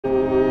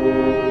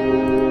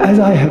As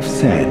I have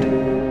said,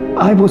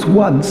 I was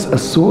once a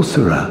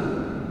sorcerer.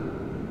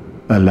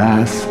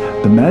 Alas,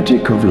 the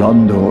magic of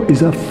Londor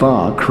is a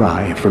far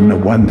cry from the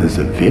wonders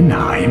of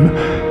Vinheim.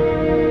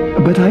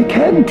 But I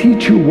can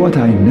teach you what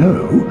I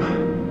know.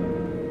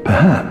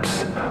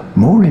 Perhaps,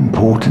 more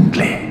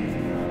importantly,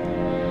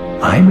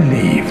 I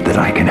believe that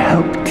I can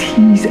help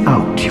tease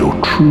out your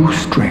true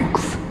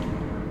strength.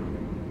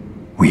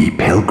 We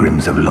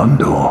Pilgrims of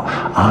Londor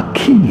are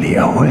keenly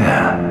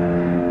aware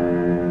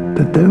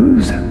that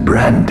those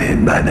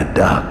branded by the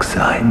dark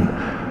sign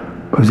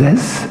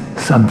possess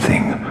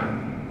something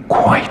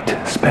quite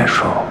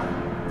special.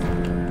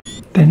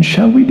 Then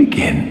shall we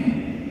begin?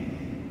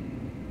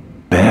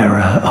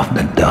 Bearer of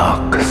the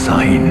dark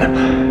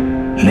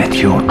sign, let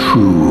your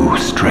true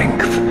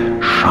strength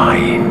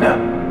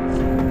shine.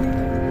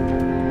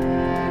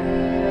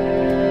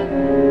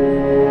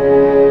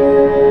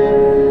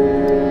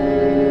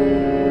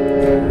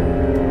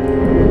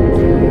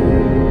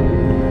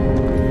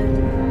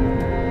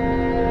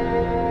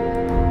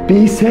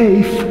 Be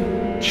safe,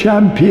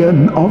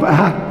 champion of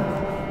Act.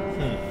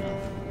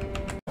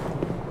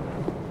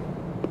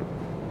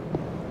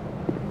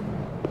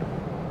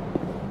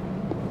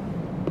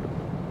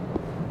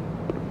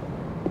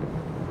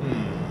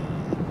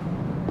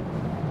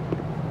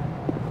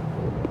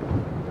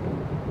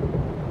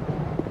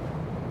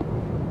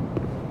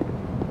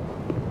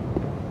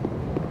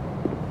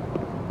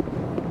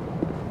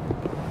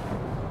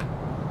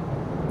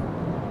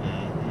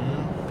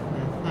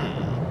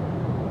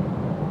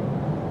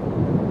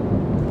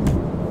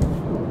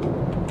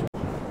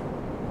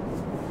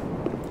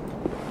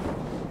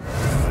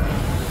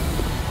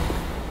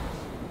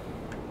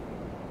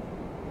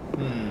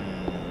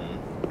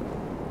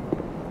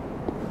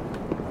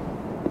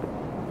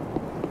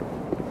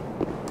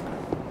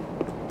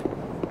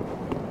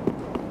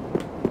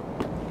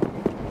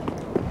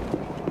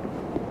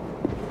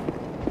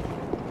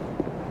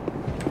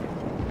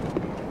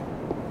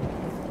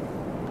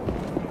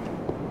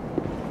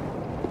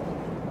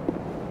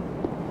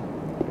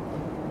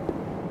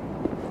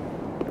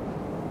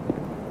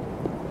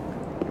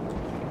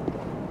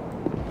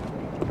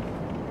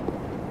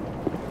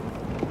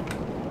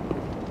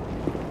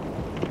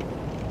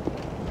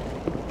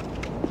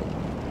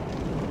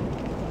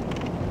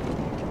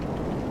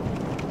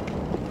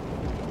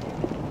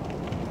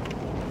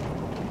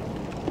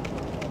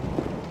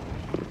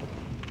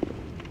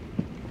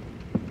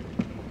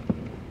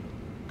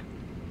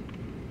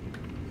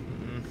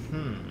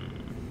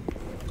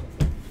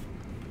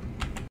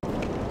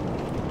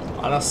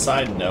 On a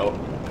side note,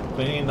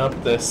 cleaning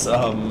up this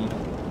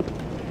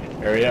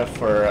area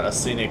for a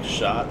scenic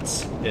shot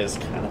is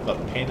kind of a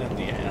pain in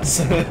the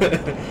ass.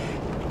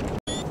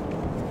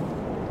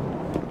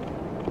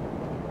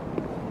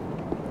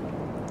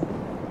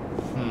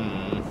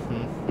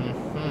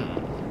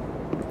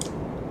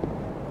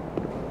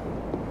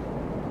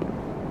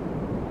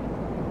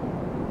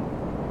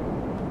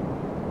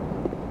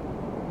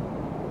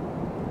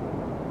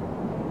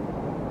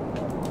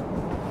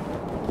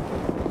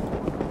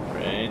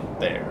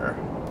 There.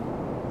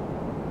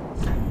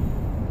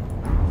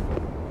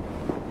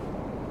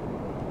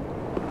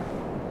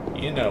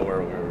 You know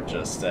where we were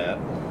just at.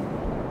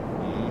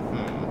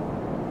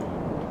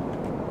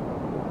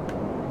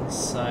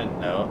 Side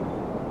note.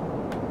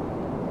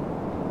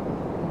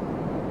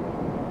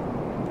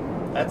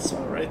 That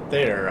spot right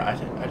there,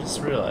 I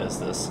just realized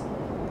this.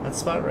 That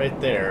spot right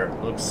there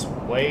looks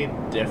way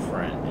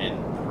different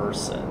in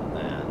person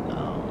than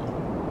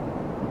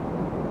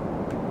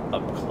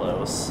up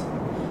close.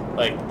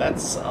 Like,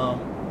 that's, oh,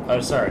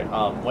 sorry,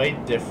 way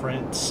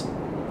different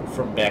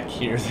from back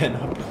here than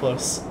up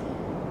close.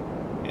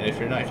 And if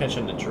you're not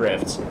catching the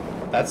drift,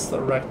 that's the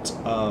wrecked,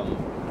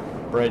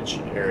 bridge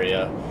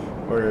area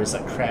where there's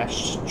a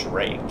crashed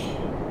Drake.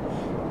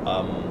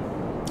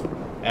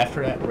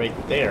 After that, right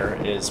there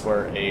is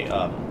where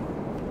a,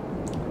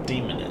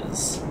 demon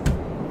is.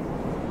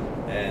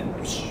 And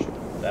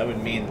that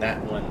would mean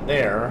that one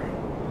there.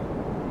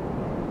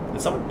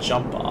 Did someone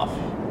jump off?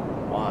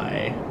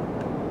 Why?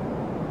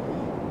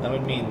 That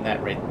would mean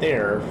that right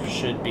there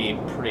should be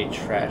pretty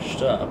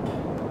trashed up.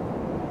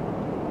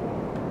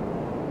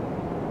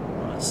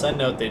 Side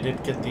note, they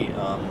did get the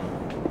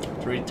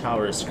 3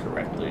 towers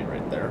correctly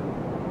right there.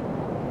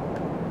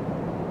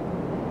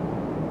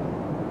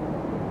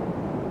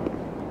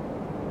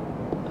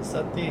 Is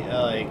that the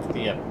like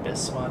the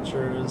Abyss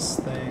Watchers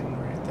thing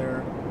right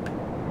there?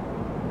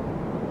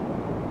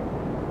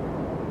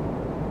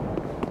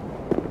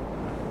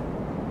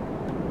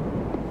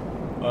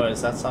 Oh,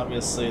 that's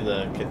obviously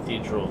the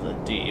Cathedral of the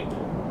Deep.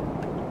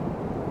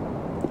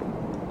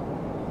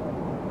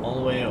 All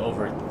the way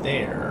over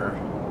there.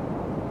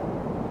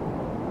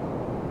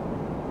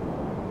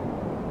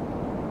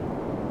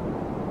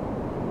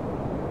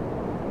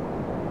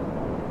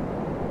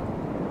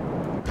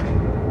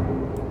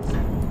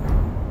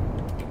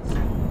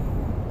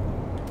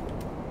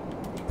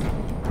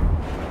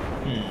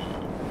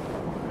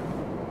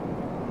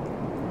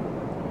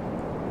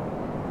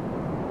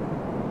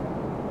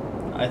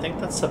 I think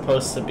that's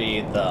supposed to be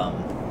the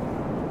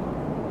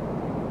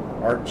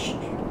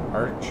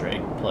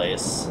archery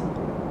place.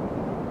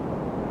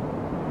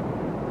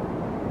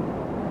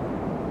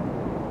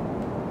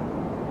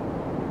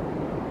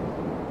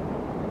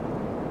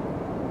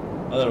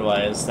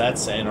 Otherwise,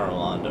 that's Anor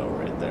Londo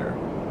right there.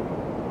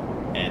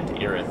 And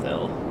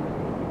Irithyll.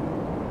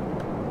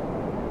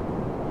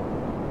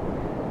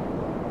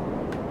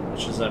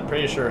 Which is, I'm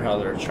pretty sure, how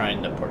they're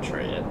trying to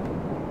portray it.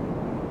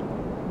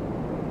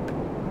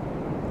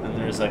 And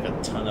there's like a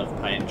ton of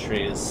pine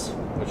trees,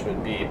 which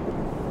would be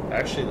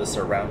actually the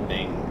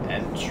surrounding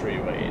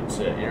entryway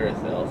to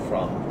Irithyll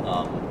from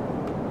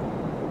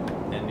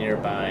a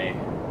nearby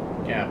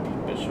gap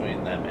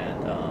between them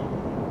and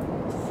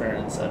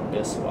Farron's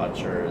Abyss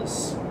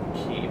Watcher's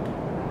keep.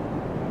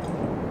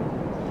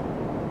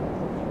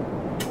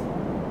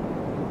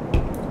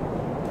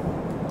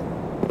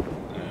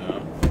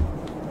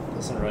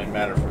 Doesn't really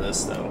matter for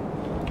this though.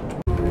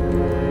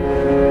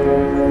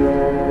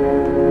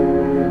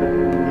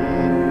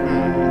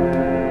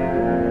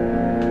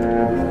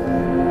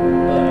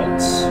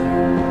 But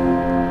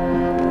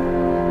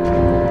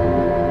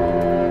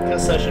I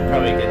guess I should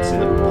probably get to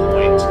the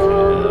point,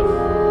 kind of.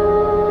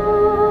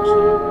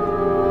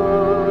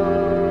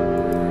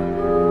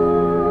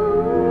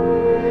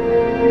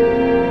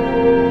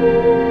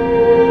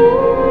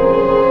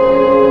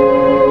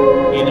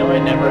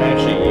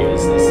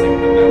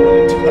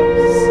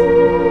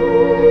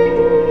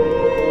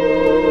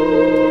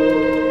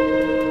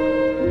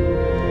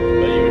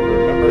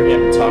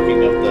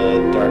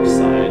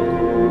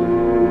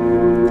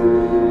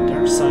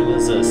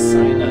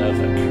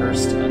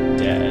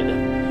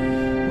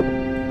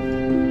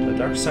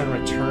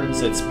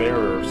 Its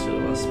bearer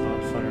to us,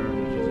 bonfire,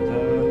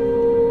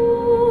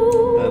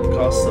 at the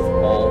cost of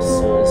all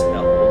souls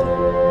held.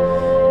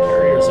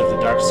 Carriers of the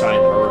dark sign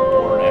are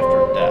reborn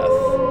after death,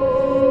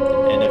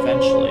 and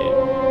eventually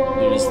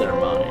lose their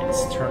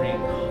minds, turning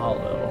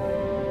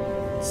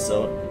hollow.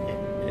 So it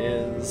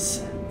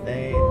is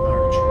they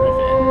are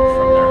driven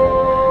from their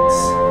homelands.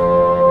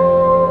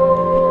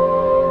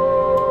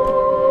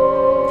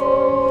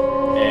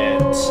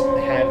 And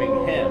having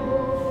him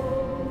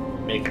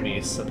make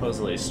me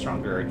supposedly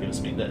stronger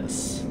gives me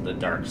this, the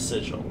Dark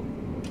Sigil.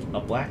 A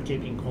black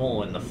gaping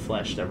hole in the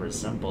flesh that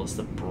resembles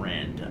the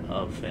brand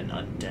of an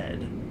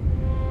undead.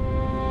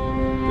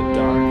 The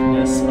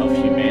darkness of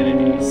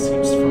humanity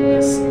seeps from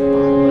this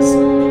bottomless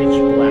pitch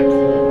black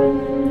hole,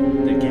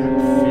 the gap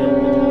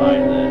filled by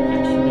the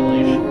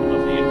accumulation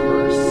of the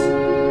accursed.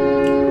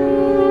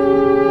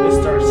 This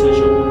Dark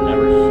Sigil will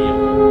never heal,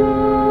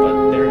 but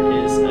there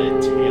is a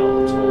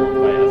tale told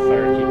by a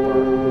firekeeper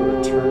who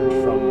returned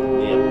from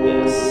the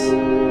abyss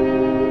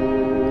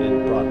and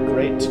brought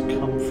great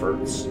comfort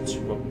to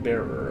a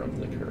bearer of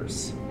the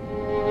curse.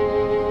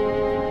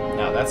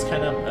 Now that's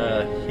kind of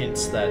a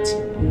hint that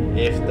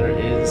if there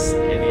is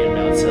any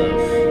amounts of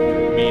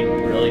me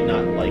really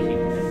not liking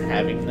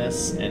having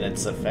this and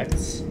its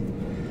effects,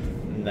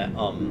 that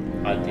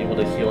I'd be able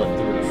to heal it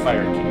through the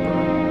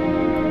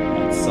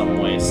firekeeper in some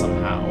way,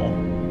 somehow.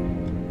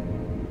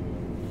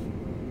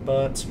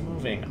 But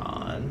moving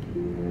on.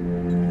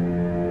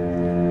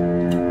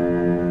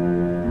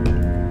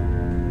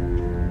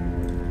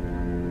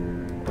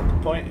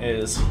 Point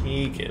is,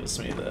 he gives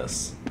me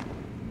this.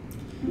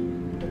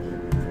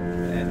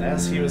 And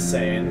as he was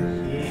saying,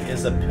 he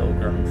is a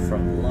pilgrim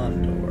from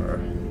Londor.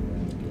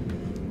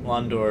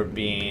 Londor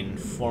being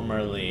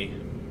formerly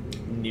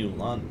New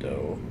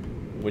Londo,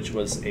 which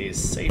was a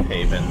safe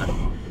haven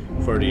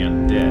for the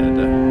undead,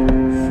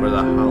 for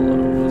the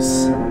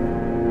Hollows.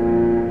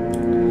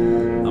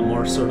 A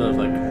more sort of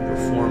like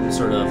reformed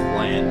sort of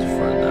land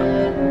for them.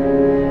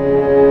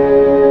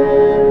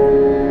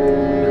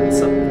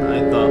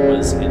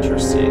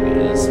 Interesting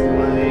is,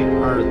 why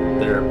are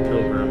there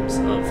pilgrims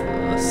of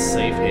a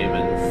safe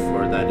haven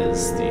for that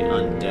is the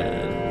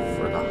undead,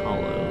 for the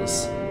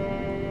Hollows?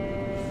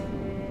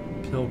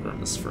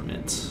 Pilgrims from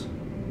it.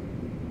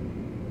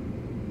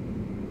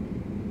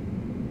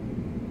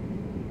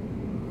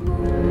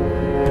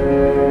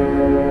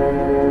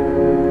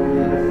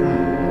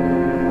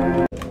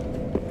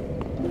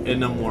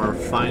 In a more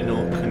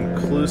final,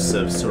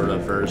 conclusive sort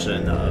of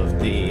version of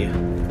the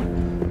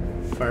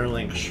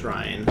Firelink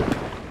Shrine,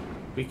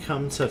 we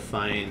come to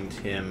find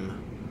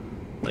him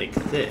like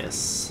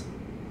this,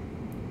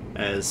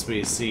 as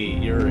we see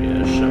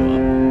Yuria show up.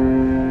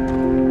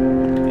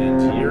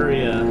 And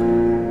Yuria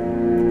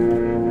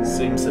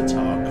seems to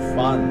talk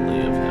fondly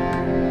of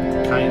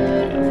him,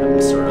 kindly of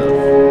him, sort of.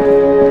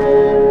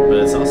 But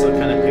it's also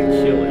kind of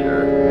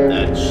peculiar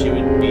that she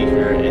would be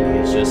here and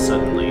he's just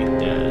suddenly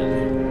dead.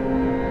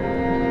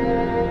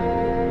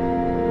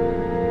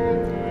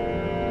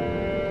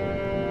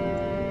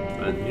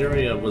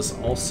 Yuria was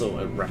also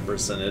a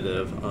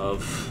representative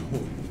of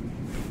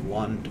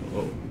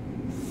Londo,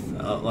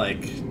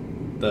 like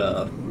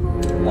the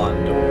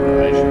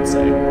Londor, I should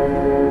say,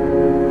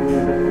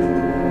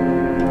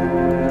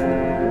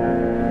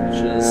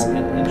 which is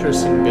an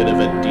interesting bit of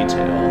a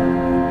detail,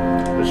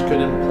 which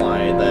could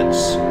imply that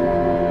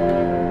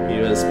he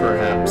was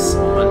perhaps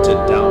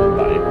hunted down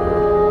by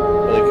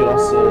her, but it could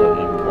also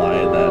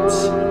imply that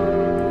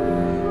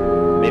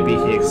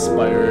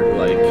inspired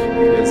like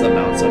his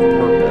amounts of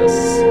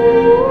purpose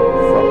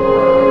from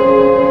her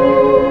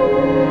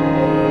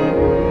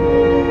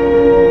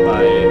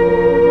by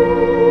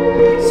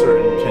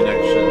certain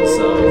connections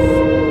of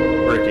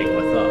working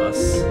with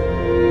us.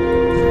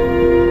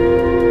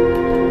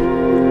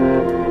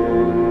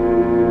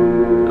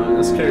 Now,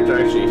 this character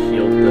actually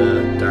healed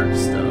the dark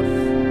stuff.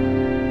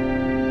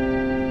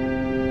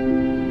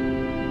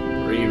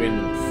 Or even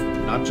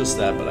not just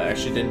that, but I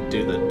actually didn't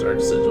do the dark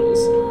sigils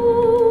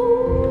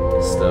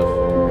stuff.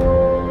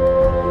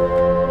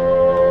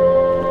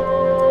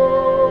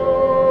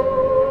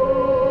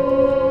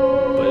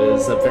 But it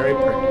is a very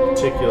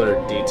particular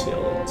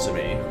detail to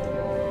me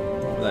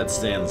that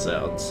stands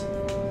out.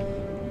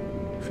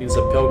 If he's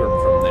a pilgrim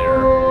from there,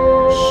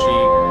 she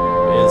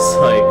is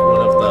like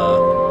one of the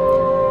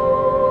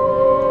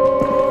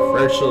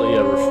virtually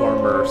a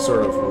reformer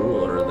sort of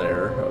ruler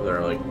there of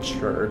their like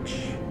church.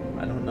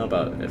 I don't know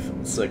about if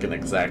it's like an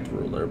exact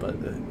ruler, but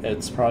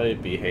it's probably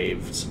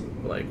behaved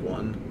like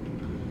one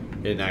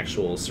in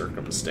actual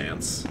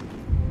circumstance.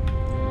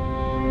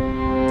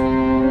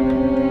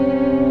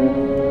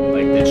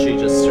 Like, did she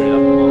just straight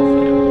up off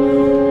him?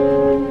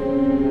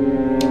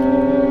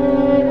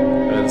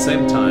 But at the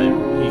same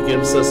time, he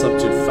gives us up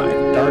to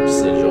 5 dark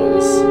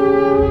sigils.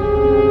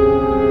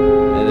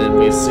 And then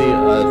we see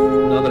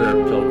another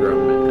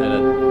pilgrim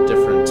at a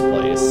different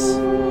place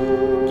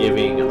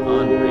giving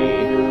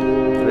Henri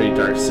 3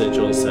 dark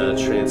sigils that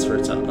transfer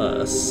to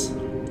us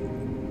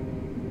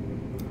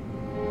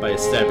by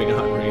stabbing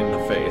Henri in the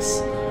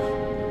face.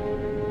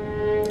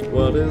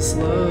 What is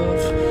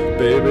love?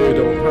 Baby,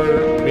 don't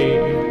hurt me.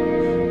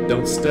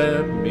 Don't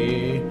stab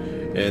me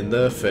in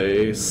the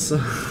face.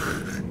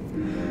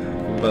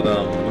 But,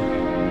 I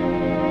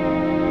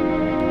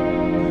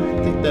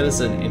think that is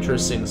an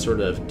interesting sort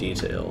of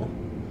detail.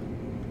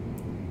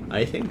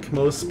 I think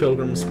most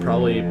pilgrims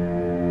probably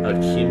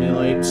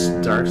accumulate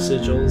dark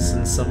sigils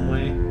in some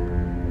way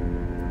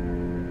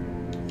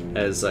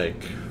as,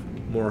 like,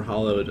 more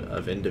hollowed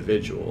of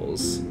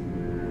individuals.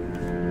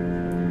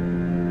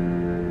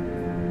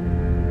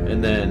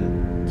 And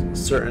then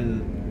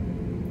certain,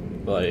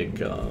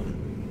 like, I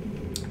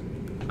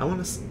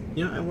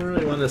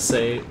really want to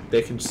say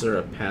they can sort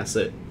of pass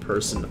it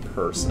person to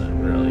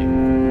person, really.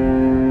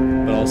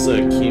 But also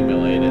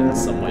accumulate it in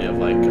some way of,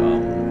 like,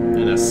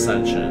 an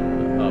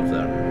ascension of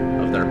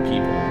their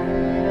people.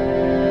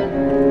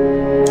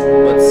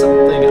 But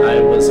something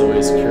I was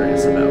always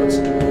curious about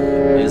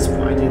is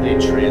why do they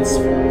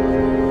transform?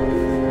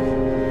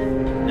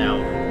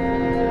 Now,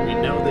 we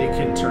know they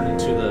can turn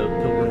into the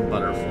pilgrim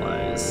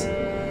butterflies.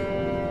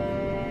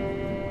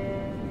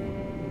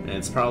 And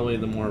it's probably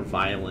the more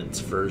violent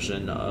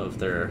version of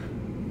their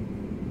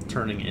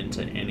turning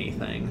into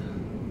anything.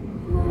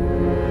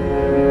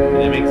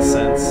 And it makes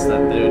sense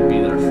that they would be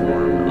their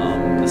form,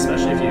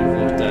 especially if you've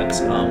looked at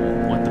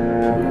what the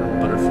pilgrim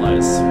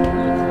butterflies look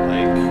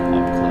like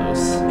up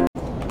close.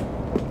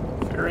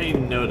 Very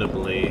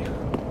notably,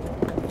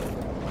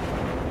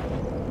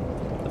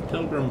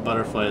 pilgrim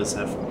butterflies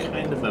have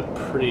kind of a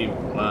pretty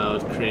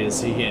wild,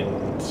 crazy,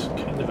 and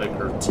kind of a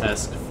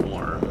grotesque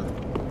form.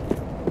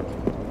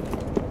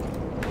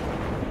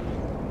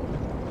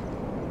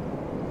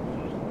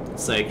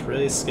 It's like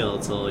really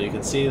skeletal. You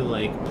can see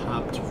like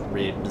popped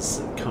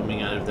ribs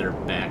coming out of their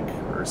back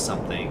or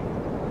something.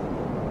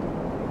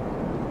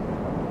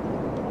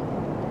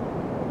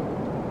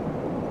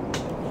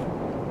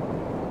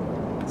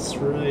 It's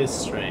really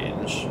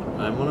strange.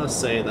 I want to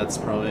say that's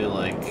probably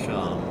like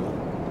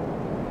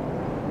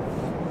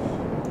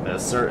a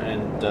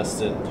certain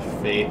destined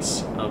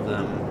fate of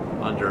them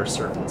under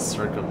certain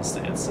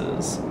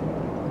circumstances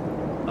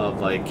of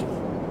like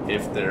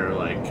if they're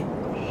like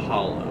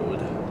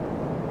hollowed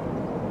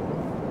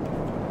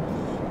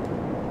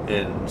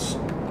and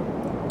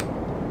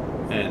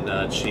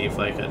achieve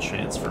like a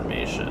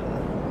transformation.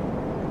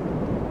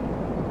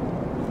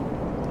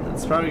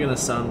 It's probably gonna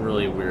sound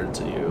really weird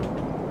to you,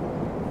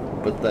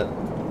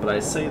 but I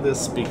say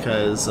this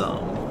because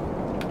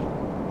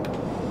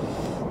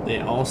they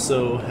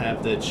also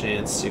have the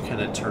chance to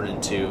kind of turn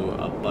into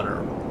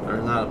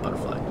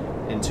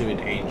into an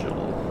angel.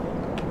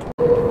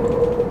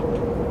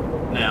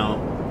 Now,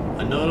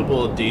 a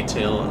notable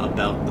detail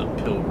about the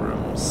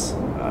Pilgrims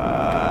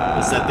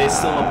is that they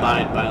still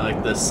abide by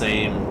like the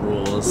same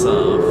rules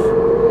of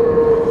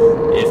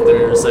if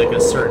there's like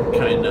a certain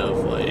kind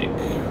of like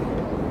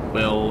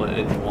will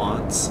and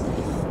wants,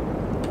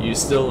 you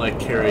still like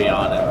carry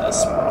on in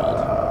this world.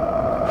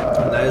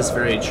 And that is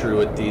very true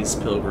with these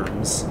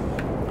Pilgrims.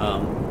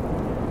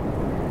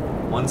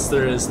 Once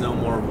there is no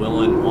more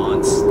will and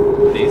wants,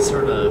 they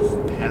sort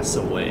of pass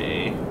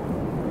away.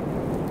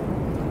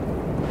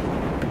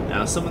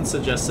 Now, someone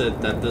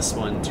suggested that this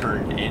one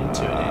turned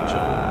into an angel,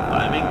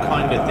 but I'm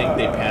inclined to think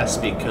they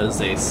passed because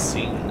they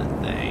seen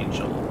the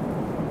angel,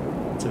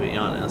 to be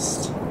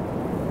honest.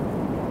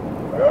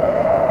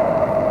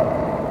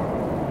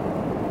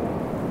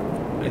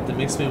 Like, that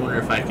makes me wonder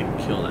if I can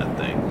kill that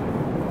thing.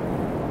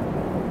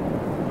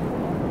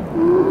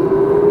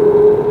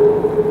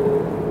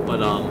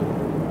 But,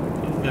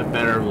 a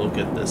better look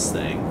at this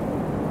thing.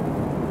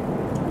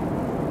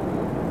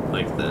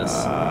 Like this.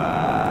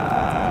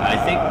 I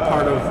think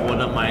part of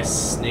one of my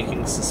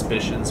sneaking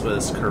suspicions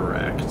was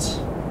correct.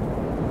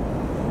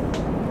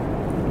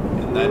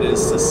 And that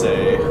is to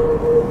say,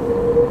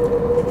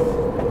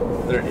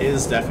 there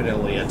is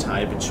definitely a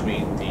tie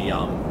between the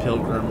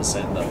Pilgrims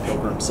and the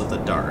Pilgrims of the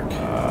Dark.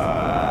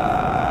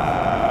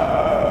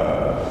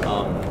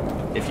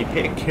 If you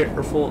pay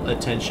careful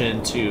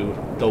attention to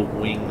the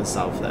wings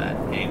of that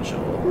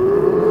angel,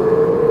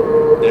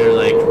 they're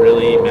like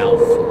really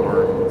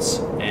malformed,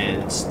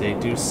 and they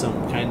do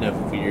some kind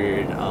of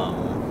weird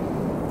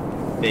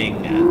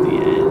thing at the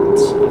end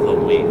of the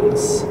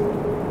wings.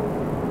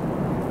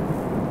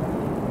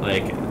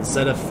 Like,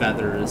 instead of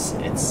feathers,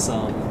 it's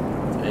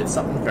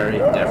something very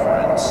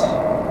different.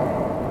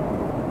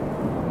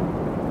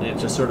 And it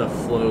just sort of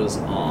flows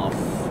off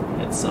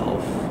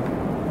itself.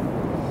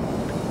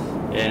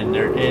 And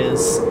there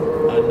is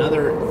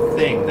another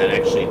thing that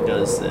actually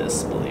does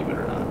this, believe it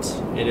or not.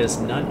 It is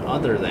none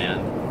other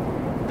than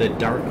the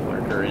Dark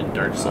Lurker in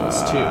Dark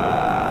Souls 2.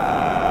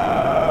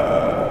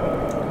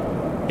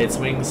 Its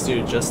wings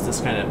do just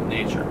this kind of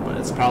nature, but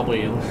it's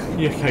probably,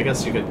 I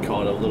guess you could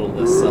call it a little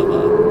less of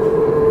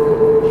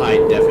a high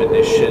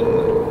definition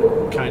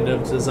kind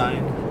of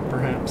design,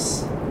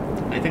 perhaps.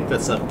 I think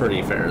that's a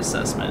pretty fair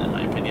assessment in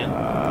my opinion.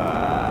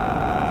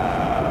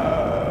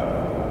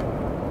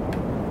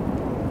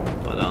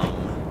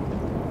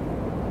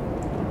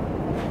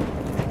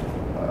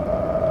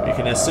 You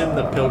can assume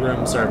the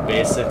Pilgrims are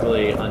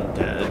basically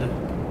undead.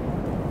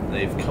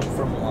 They've come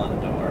from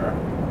Londor.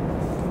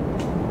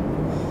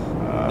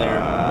 They're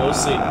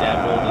mostly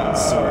dabbled in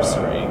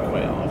sorcery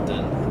quite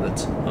often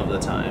of the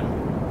time.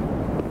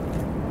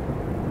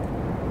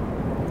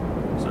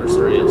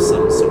 Sorcery of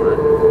some sort.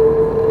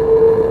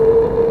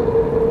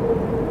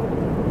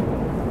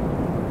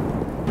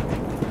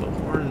 But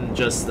more than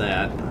just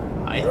that,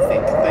 I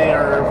think they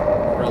are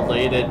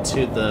related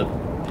to the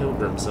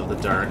Pilgrims of the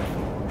Dark,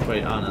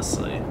 quite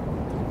honestly.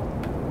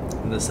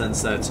 In the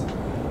sense that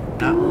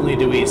not only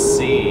do we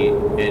see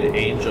an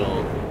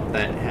angel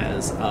that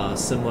has a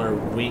similar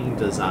wing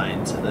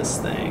design to this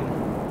thing,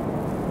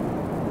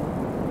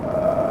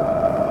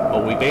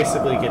 but we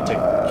basically get to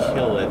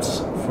kill it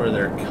for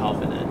their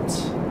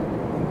covenant.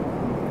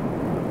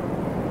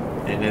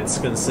 And it's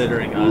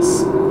considering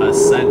us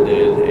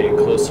ascended and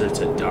closer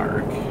to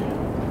dark,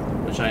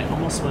 which I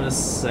almost want to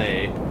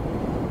say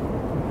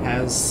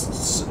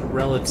has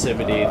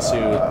relativity to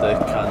the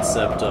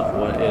concept of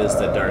what is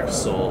the dark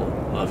soul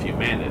of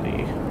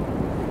humanity.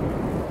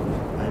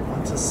 I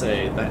want to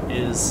say that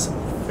is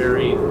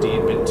very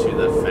deep into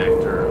the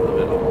factor of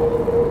it all.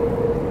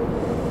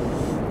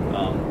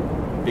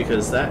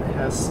 Because that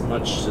has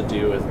much to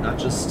do with not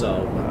just what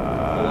a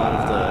lot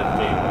of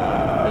the game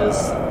is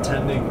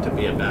tending to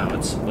be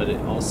about, but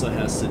it also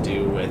has to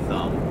do with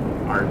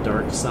our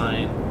dark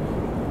sign.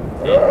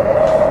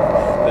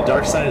 The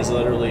dark side is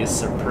literally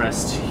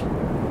suppressed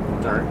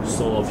dark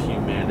soul of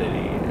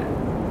humanity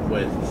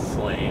with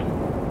flame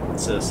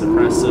to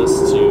suppress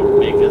us, to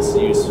make us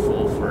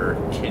useful for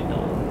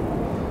kindle,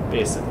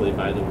 basically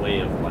by the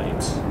way of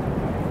light.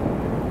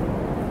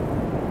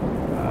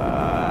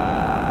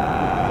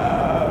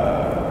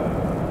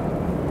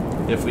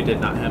 If we did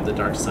not have the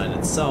dark side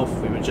itself,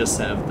 we would just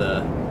have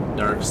the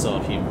dark soul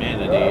of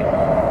humanity,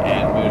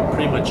 and we would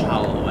pretty much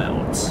hollow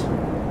out.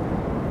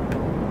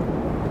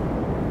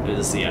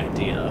 Is the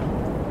idea.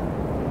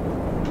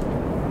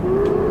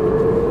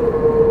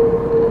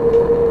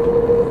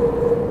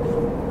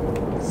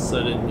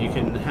 So then you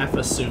can half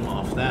assume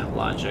off that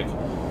logic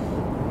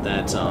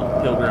that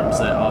pilgrims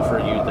that offer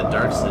you the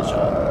dark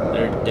sigil,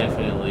 they're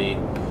definitely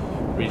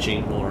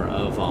reaching more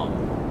of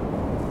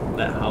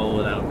that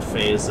hollowed out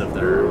phase of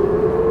their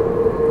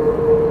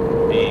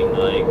being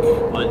like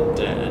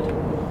undead.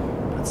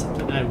 But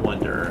something I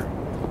wonder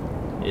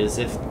is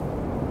if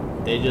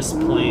they just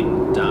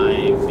plain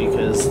die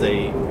because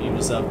they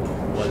use up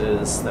what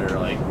is their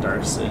like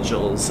dark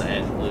sigils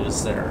and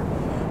lose their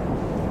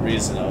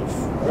reason of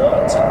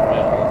want and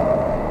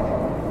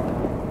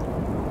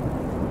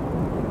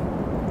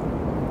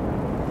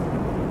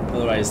will.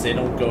 Otherwise they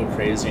don't go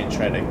crazy and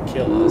try to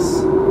kill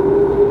us.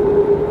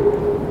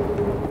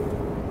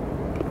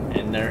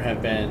 And there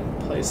have been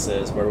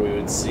places where we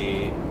would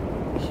see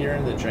here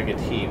in the Jagged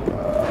Heap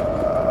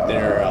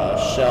their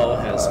shell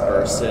has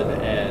bursted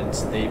and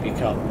they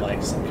become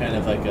like some kind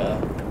of like a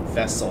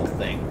vessel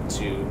thing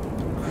to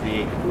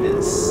create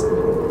this,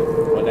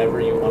 whatever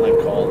you want to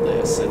call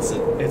this.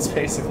 It's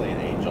basically an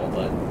angel,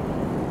 but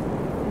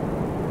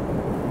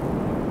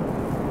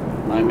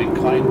I'm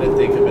inclined to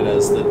think of it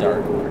as the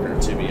Dark Lurker,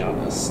 to be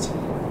honest.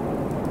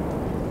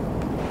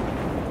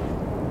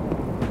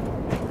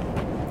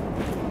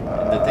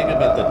 And the thing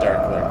about the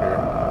Dark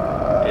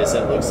Lurker is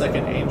it looks like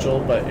an angel,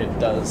 but it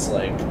does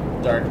like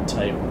dark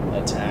type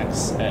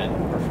attacks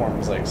and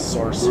performs like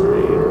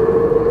sorcery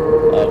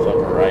of a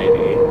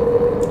variety,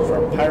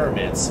 from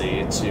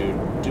pyromancy to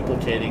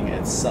duplicating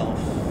itself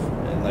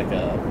in like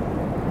a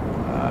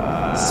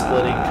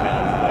splitting kind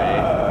of way.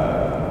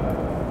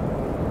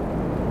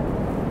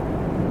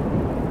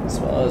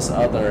 well as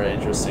other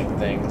interesting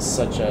things,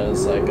 such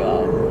as like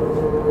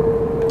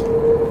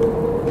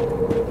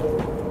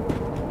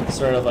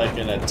sort of like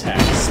an attack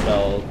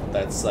spell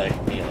that's like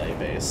melee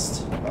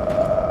based,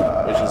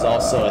 which is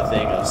also a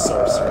thing of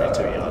sorcery,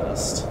 to be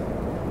honest.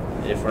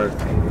 If we're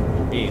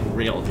being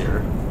real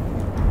here,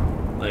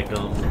 like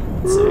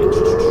let's see,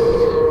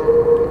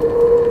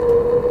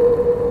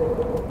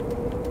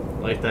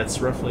 like that's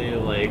roughly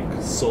like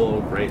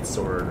Soul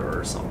Greatsword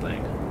or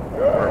something,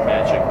 or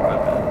magic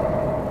weapon,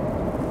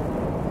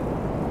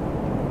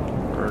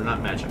 or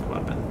not magic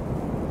weapon.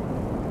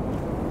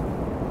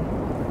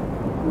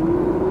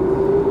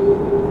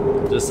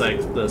 Just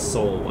like the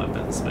soul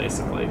weapons,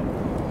 basically.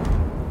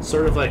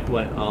 Sort of like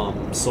what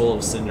Soul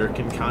of Cinder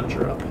can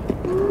conjure up.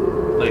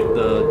 Like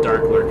the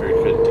Dark Lurker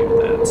could do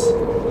that.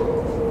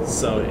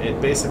 So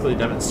it basically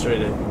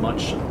demonstrated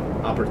much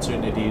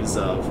opportunities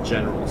of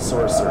general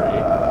sorcery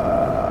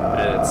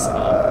at its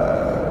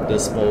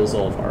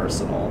disposal of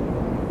arsenal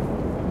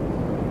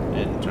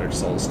in Dark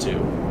Souls 2.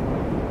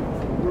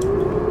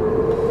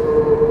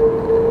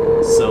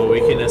 So we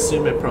can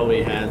assume it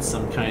probably had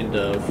some kind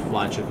of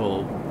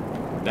logical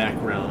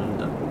background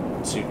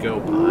to go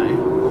by,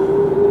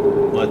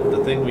 but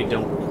the thing we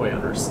don't quite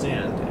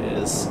understand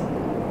is,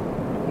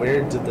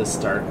 where did this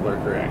Dark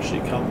Lurker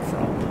actually come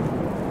from?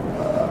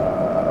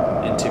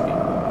 And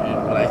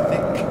what I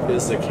think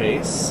is the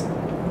case,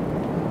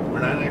 we're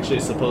not actually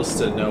supposed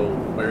to know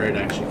where it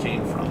actually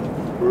came from.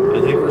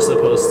 I think we're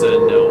supposed to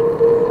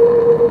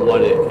know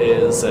what it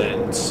is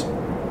and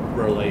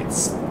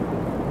relates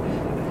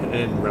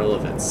in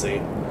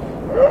relevancy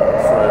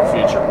for a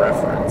future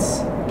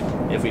reference.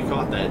 If we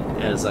caught that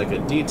as like a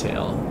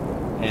detail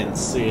and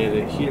see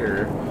it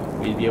here,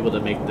 we'd be able to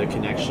make the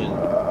connection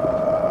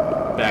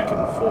back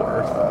and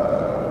forth.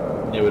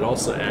 And it would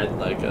also add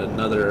like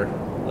another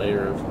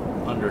layer of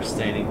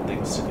understanding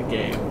things to the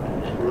game.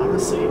 And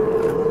honestly, I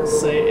want to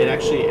say it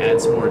actually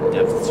adds more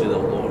depth to the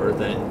lore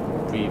than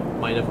we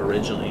might have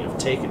originally have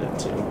taken it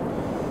to.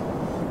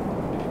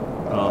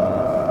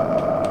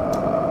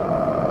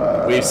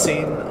 We've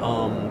seen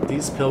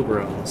these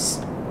pilgrims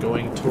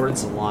going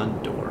towards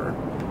Londor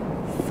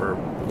for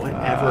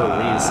whatever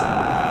reason,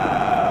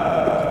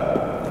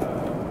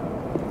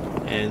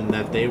 and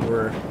that they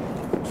were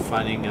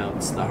finding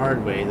out the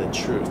hard way the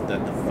truth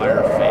that the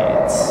fire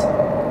fades.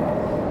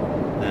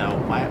 Now,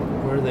 why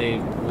were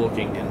they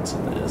looking into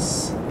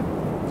this?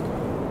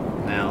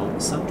 Now,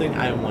 something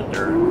I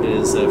wonder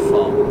is if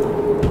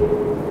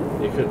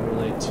it could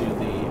relate to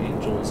the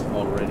angels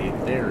already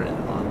there in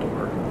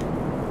Londor.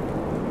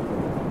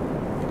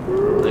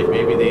 Like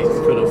maybe they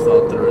could have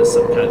thought there was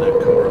some kind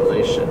of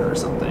correlation or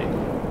something.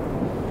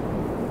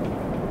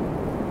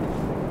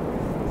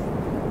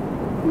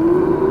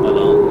 But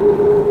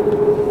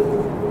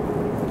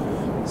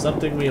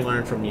something we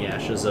learned from the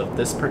ashes of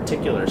this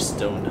particular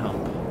stone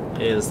hump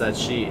is that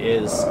she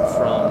is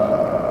from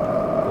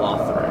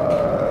Lothric.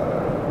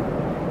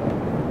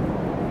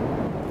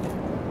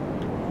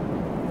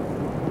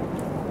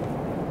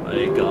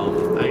 Like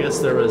I guess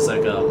there was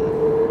like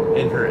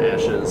in her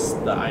ashes,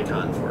 the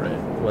icon for it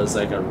was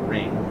like a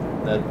ring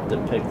that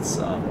depicts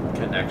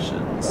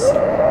connections.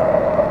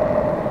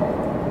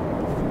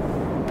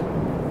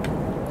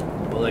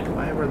 But like,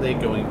 why were they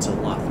going to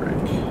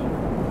Lothric?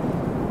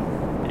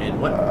 And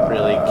what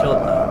really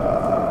killed them?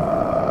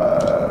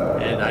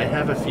 And I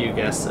have a few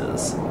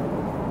guesses.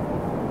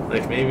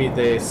 Like maybe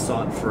they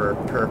sought for a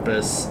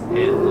purpose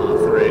in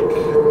Lothric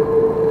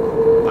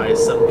by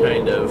some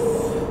kind of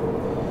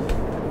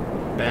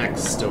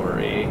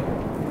backstory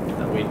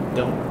that we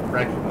don't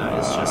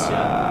recognize just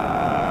yet.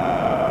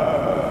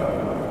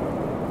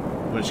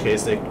 In which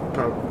case they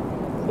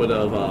would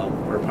have,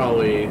 were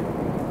probably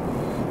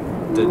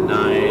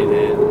denied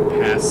and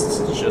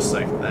passed just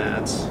like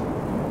that.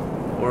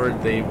 Or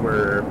they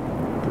were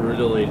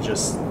brutally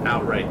just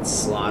outright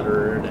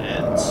slaughtered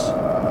and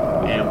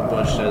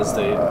ambushed as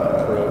they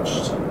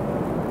approached.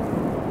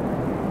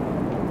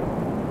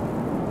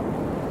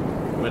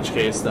 In which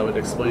case that would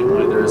explain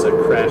why there's a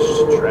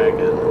crashed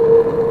dragon.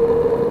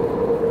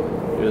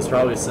 It was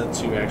probably sent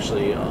to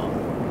actually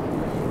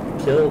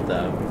kill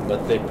them,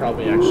 but they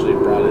probably actually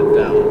brought it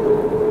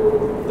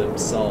down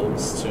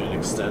themselves to an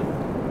extent.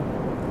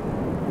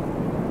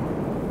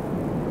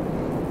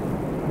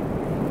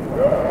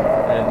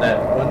 And that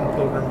one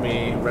pilgrim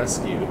we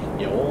rescued,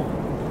 Yol,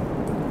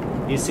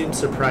 he seemed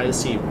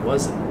surprised he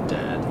wasn't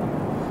dead,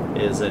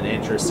 is an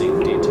interesting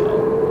detail,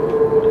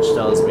 which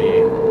tells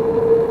me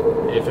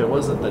if it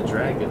wasn't the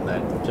dragon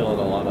that killed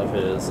a lot of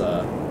his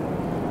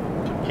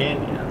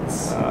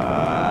companions,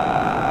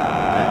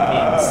 that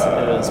means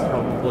it was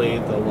probably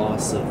the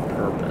loss of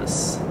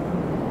purpose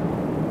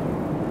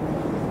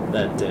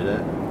that did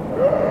it.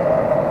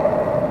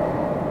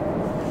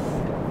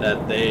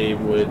 That they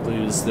would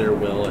lose their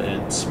will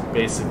and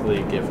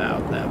basically give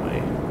out that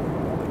way.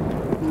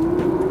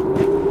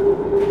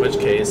 In which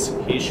case,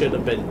 he should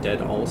have been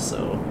dead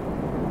also.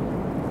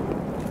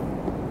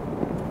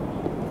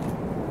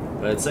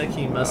 But it's like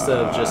he must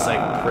have just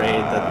like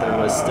prayed that there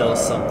was still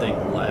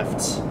something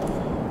left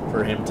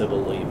for him to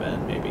believe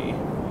in, maybe.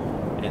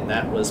 And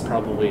that was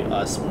probably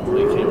us when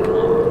we came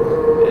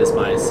along, is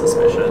my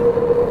suspicion.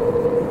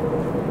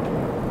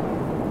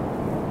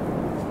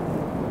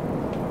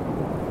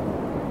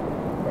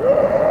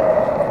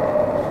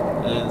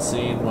 And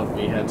seeing what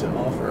we had to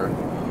offer,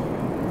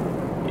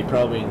 he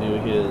probably knew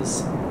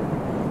his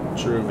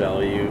true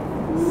value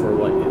for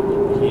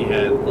what he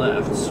had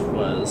left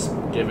was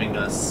giving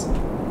us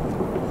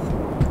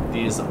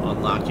these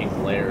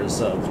unlocking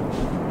layers of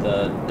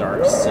the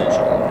dark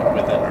sigil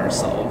within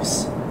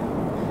ourselves,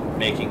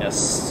 making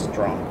us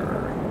stronger.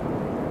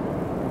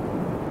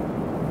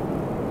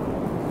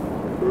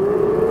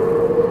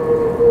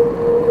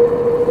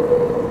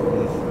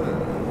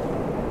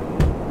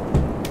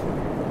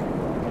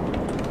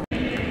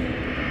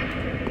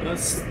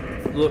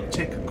 Let's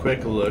take a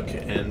quick look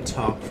and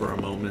talk for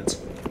a moment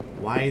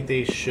why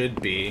they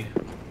should be,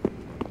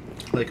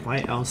 like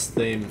why else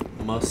they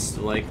must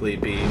likely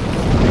be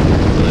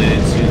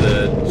related to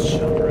the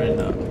children,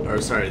 or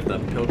sorry, the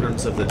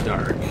Pilgrims of the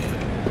Dark.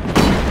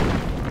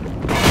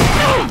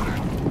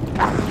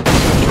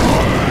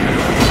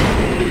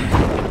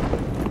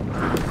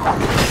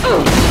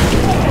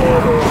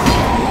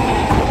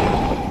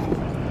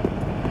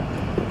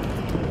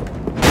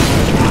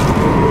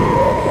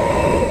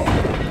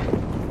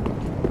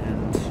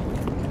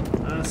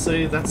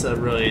 That's a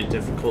really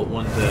difficult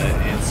one to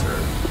answer,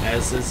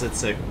 as is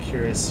it's a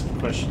curious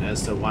question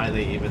as to why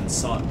they even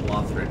sought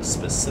Lothric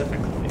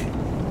specifically,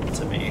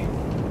 to me.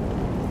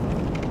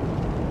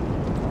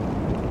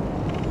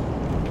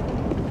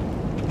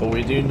 But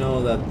we do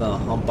know that the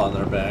hump on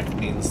their back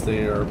means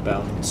they are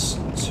bound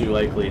to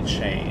likely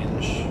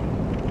change.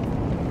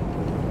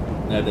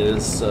 That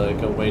is a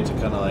good way to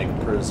kind of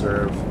like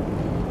preserve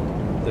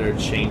their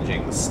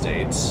changing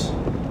state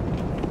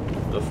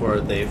before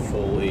they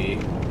fully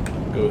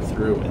go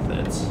through with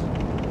it.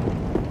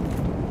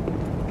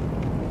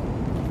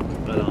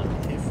 But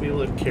if we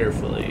look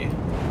carefully,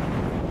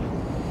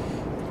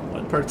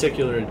 one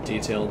particular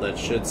detail that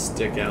should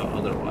stick out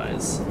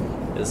otherwise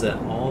is that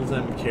all of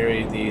them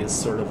carry these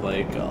sort of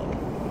like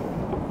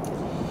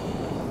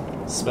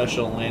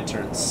special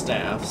lantern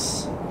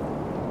staffs,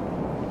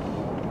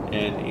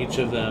 and each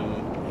of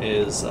them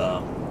is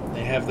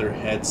they have their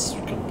heads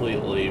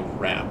completely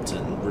wrapped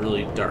in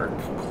really dark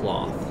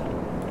cloth.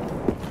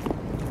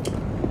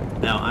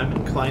 Now, I'm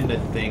inclined to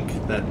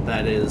think that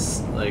that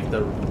is like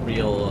the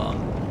real,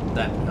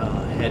 that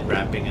head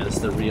wrapping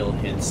is the real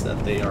hints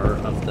that they are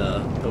of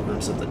the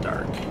Pilgrims of the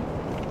Dark.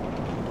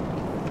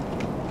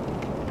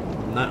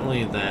 Not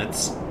only that,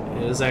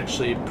 it is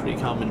actually pretty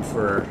common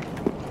for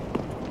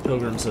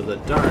Pilgrims of the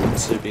Dark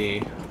to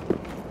be,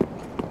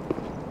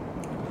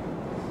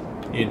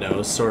 you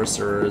know,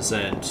 sorcerers,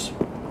 and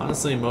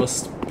honestly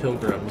most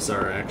pilgrims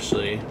are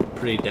actually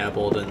pretty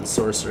dabbled in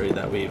sorcery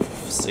that we've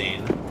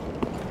seen.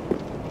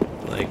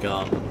 Like,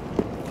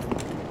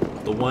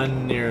 the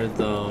one near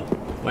the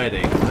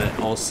wedding that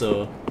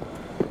also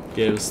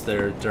gives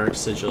their dark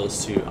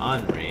sigils to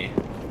Henri.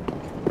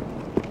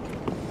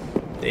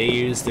 They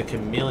used the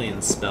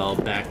chameleon spell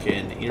back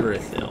in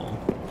Irithyll,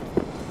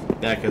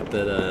 back at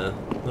the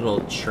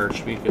little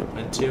church we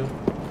went to,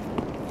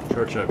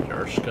 Church of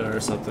Yarshka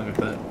or something like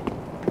that.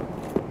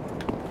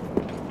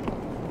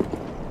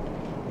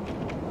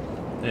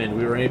 And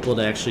we were able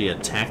to actually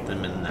attack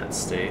them in that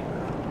state.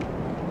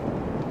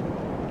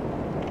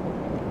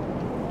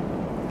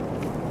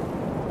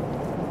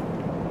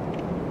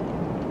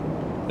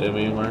 And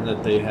we learned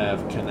that they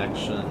have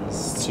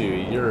connections to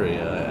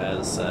Uria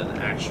as an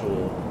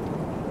actual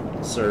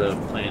sort of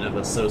plane of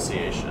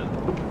association.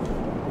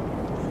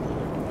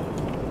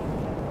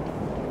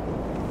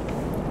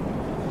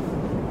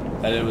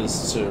 That it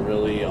was to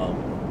really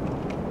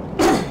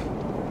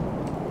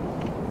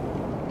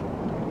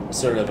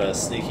sort of a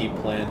sneaky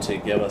plan to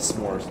give us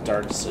more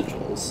dark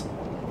sigils.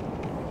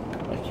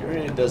 Like,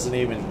 Uria doesn't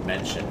even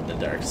mention the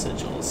dark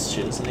sigils.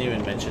 She doesn't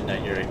even mention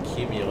that you're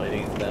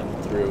accumulating them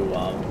through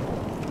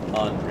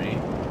Henri.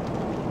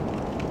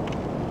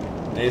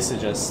 They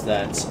suggest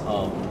that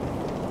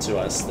to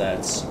us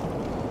that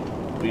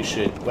we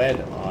should wed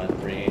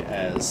Henri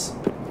as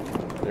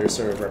their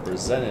sort of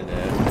representative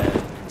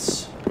and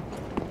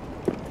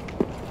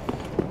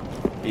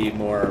be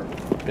more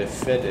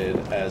befitted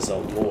as a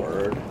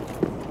lord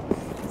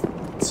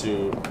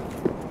to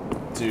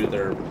do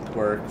their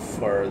work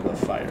for the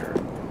fire.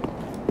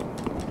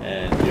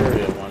 And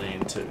Uria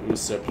wanting to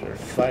usurp their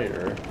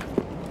fire,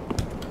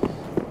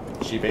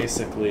 she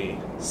basically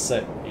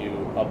set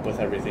you up with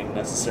everything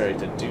necessary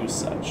to do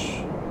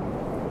such.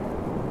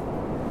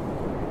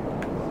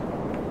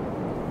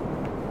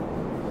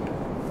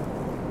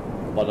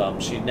 But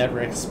she never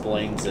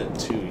explains it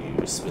to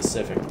you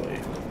specifically.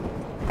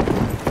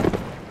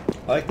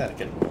 I like that I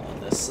can roll on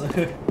this.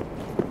 And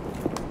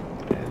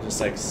just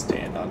like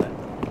stand on it.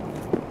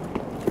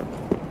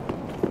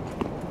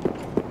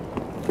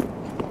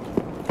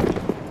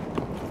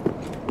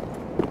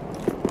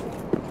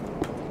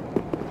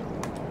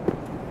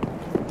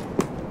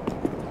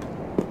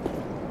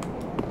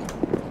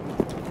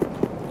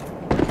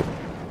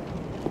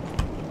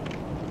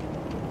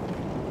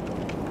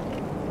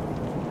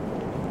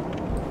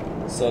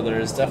 So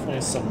there's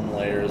definitely some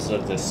layers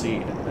of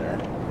deceit in there.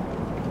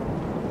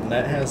 And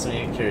that has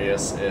me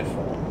curious if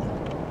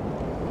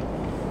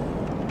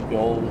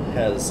Gold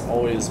has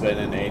always been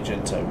an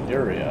agent of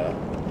Uria,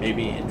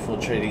 maybe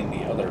infiltrating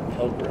the other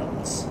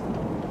Pilgrims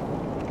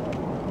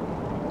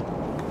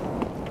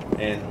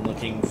and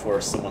looking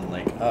for someone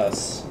like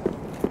us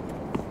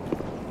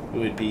who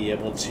would be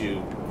able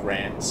to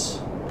grant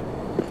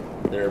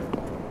their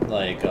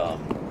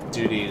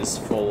duties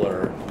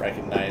fuller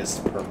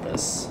recognized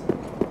purpose.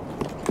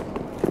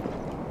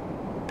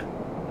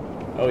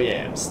 Oh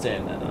yeah, I'm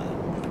standing on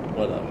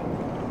what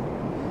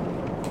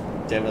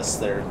gave us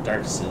their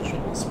dark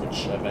sigils,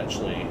 which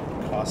eventually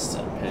cost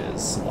him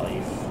his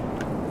life.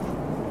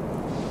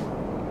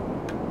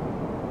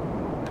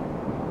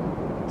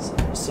 So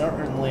there's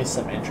certainly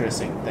some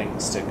interesting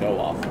things to go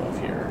off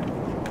of here.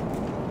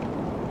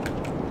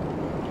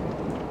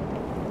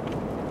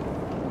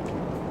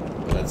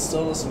 But it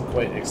still doesn't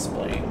quite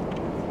explain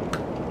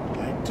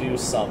why do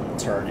some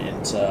turn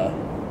into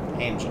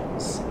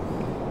angels.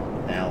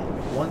 Now,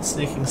 one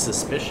sneaking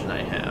suspicion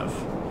I have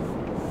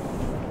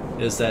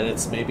is that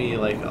it's maybe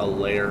like a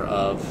layer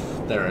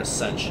of their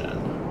ascension.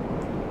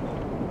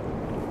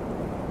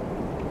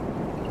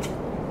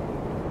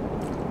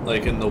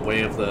 Like in the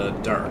Way of the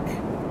Dark.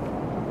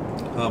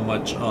 How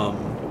much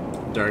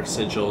dark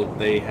sigil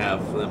they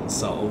have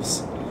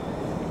themselves.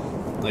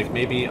 Like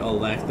maybe a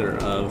lack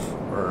thereof,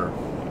 or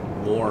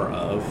more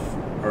of,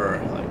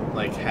 or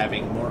like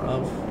having more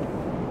of,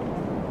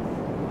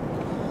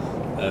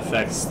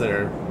 affects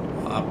their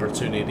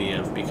opportunity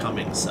of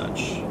becoming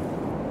such.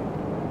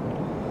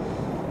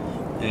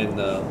 And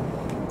the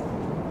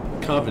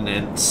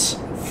Covenant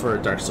for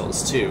Dark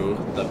Souls 2,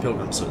 the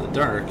Pilgrims of the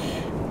Dark,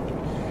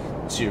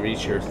 to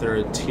reach your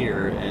 3rd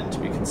tier and to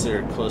be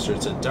considered closer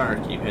to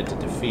Dark, you had to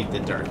defeat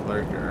the Dark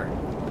Lurker.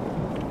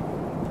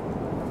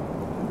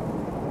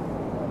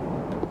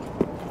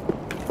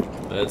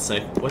 But it's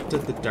like, what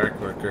did the Dark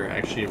Lurker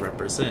actually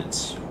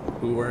represent?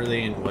 Who are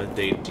they and what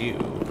they do?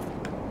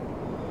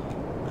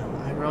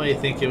 I really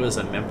think it was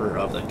a member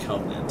of the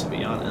Covenant, to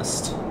be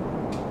honest.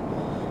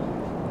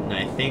 And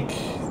I think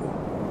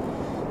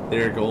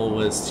their goal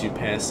was to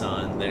pass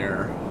on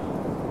their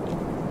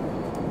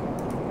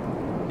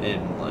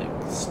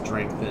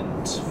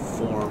strengthened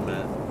form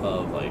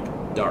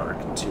of dark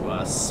to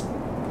us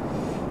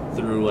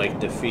through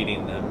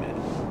defeating them,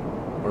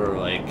 or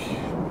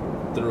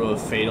through a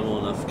fatal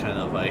enough kind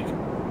of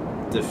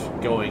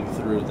going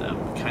through them,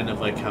 kind of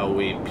like how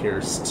we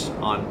pierced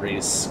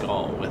Henri's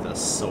skull with a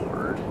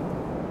sword.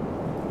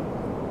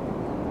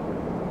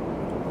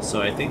 So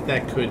I think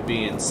that could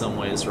be in some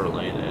ways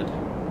related.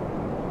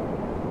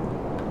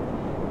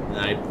 And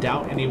I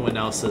doubt anyone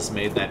else has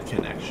made that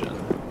connection.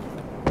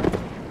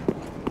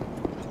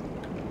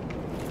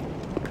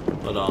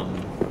 But,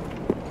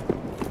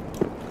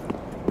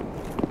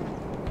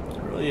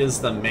 it really is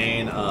the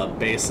main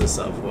basis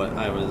of what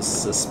I was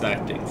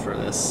suspecting for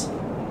this.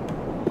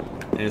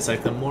 And it's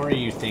like, the more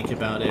you think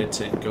about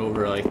it and go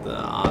over the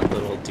odd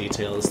little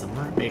details, the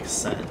more it makes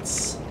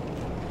sense.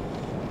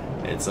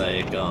 It's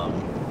like,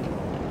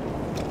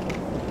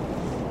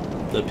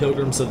 the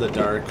Pilgrims of the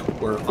Dark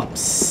were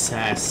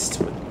obsessed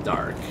with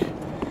dark.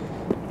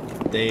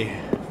 They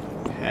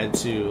had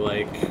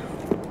to,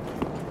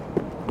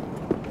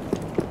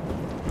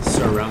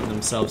 surround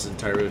themselves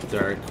entirely with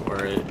dark,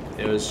 or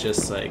it was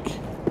just,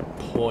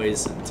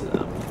 poison to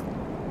them.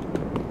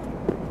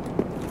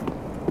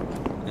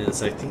 And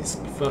it's like, these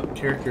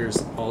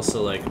characters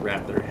also,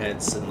 wrap their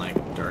heads in,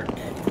 dark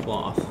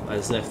cloth,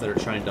 as if they're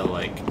trying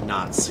to,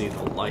 not see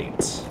the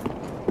light.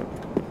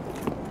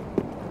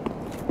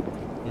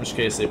 In which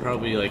case, they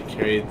probably,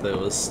 carried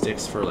those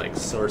sticks for,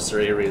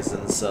 sorcery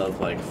reasons of,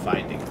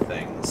 finding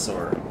things,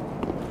 or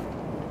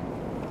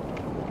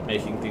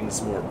making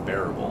things more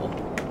bearable,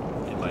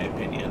 in my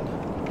opinion.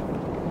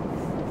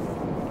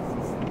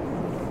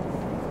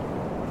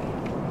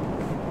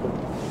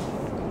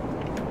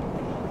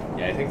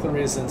 Yeah, I think the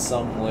reason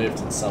some lived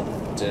and some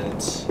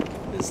didn't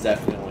is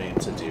definitely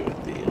to do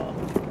with the,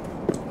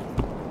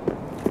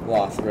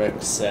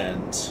 Lothric's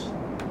and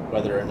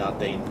whether or not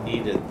they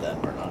needed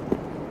them or not.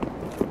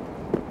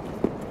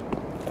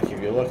 If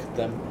you look at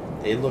them,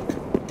 they look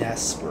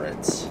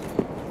desperate.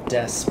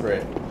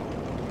 Desperate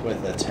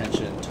with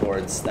attention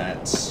towards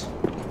that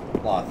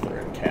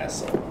Lothric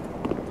castle.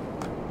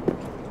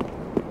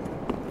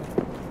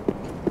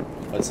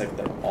 But it's like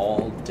they're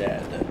all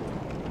dead.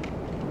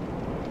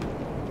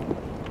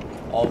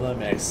 All of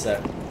them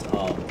except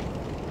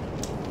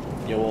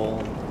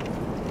Yoel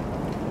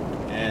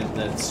and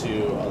the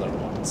 2 other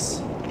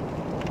ones.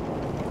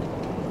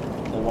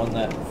 The one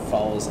that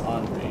follows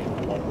Henri,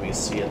 the one we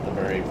see at the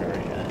very,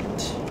 very end.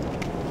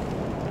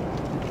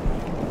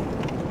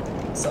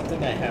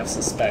 Something I half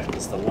suspect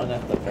is the one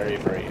at the very,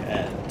 very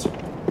end,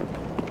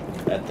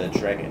 at the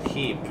Dragon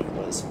Heap,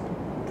 was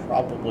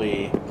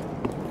probably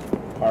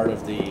part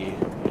of the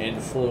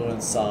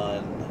influence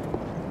on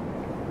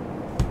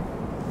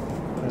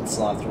Prince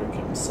Lothric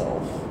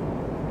himself.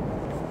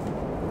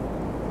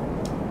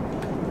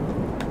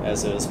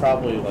 as it was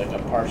probably like a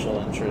partial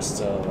interest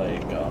to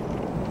like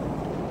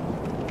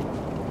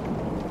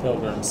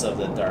Pilgrims of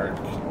the Dark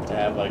to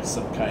have like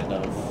some kind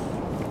of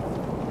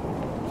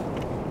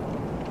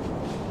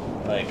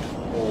like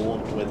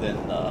hold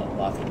within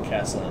Lothar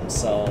Castle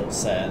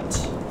themselves, and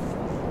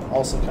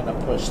also kind of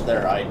push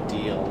their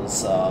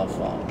ideals of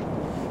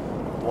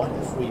what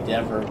if we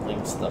never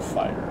linked the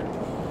fire,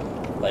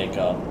 like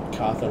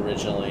Koth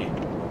originally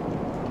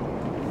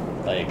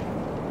like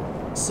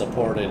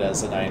supported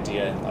as an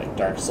idea in like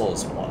Dark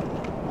Souls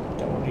 1.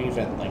 Don't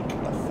even link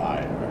the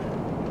fire.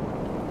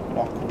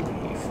 Walk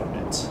away from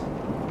it.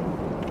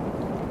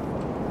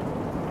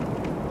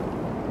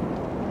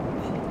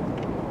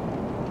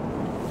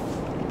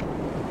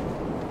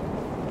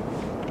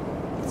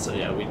 So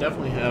yeah, we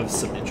definitely have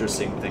some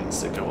interesting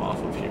things to go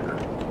off of here.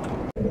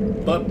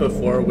 But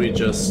before we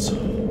just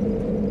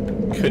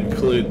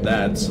conclude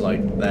that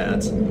like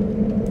that,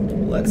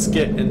 let's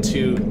get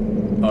into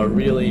a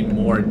really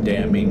more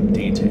damning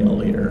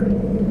detail here.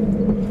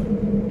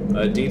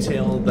 A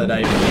detail that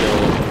I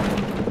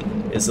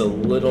feel is a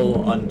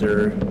little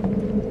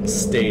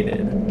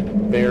understated,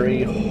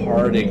 very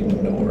hard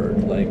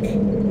ignored, like,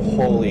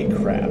 holy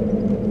crap,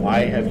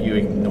 why have you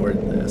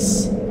ignored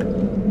this?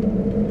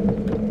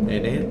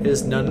 And it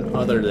is none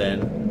other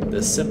than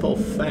the simple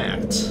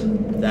fact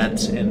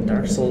that in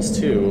Dark Souls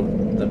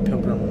 2, the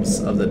Pilgrims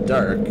of the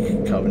Dark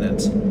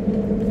Covenant,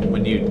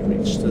 when you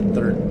reach the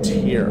 3rd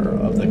tier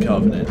of the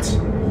Covenant,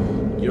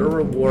 your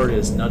reward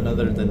is none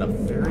other than a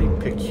very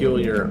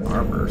peculiar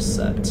armor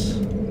set.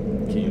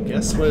 Can you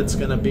guess what it's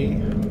gonna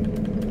be?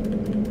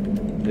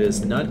 It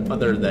is none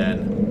other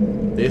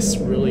than this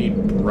really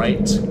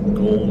bright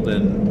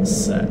golden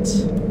set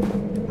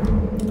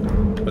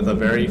with a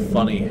very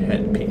funny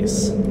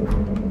headpiece.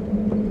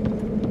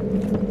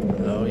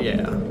 Oh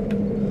yeah.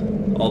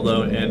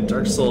 Although in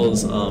Dark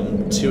Souls 2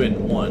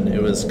 and 1,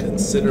 it was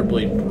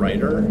considerably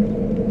brighter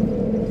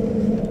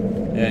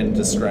and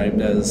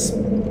described as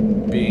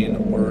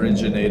being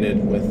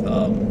originated with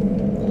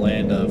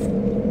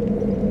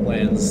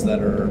lands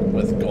that are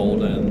with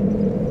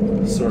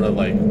golden, sort of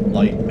like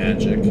light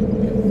magic.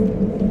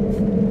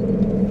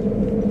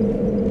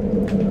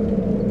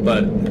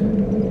 But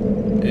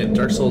in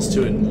Dark Souls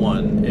 2 and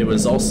 1, it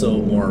was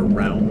also more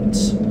round,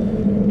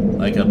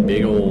 like a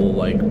big old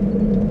like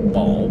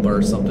bulb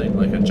or something,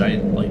 like a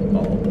giant light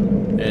bulb.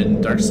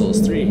 In Dark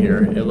Souls 3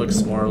 here, it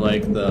looks more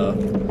like the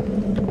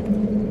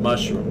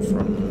mushroom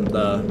from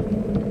the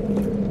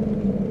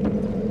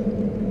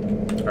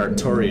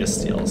Artorias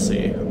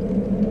DLC,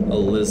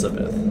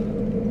 Elizabeth.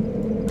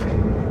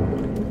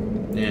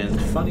 And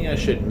funny I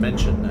should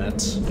mention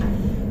that,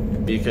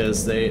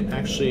 because they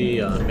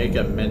actually make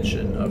a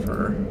mention of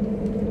her.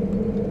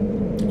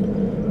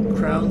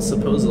 Crown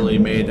supposedly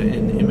made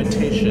an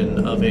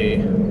imitation of a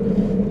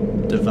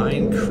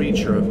divine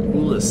creature of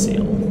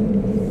Ulasil,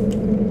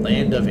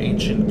 land of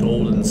ancient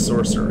golden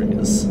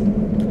sorceries.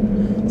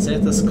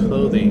 Xanthus'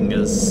 clothing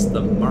is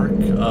the mark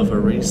of a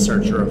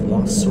researcher of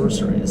lost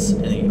sorceries,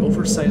 and the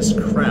oversized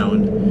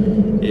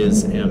crown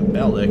is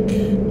embellic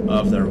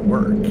of their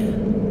work.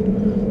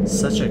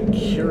 Such a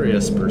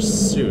curious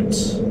pursuit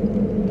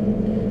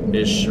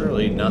is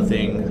surely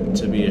nothing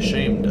to be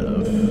ashamed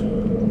of.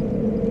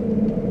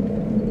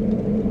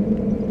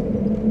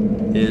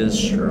 Is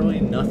surely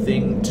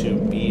nothing to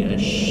be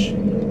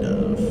ashamed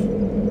of.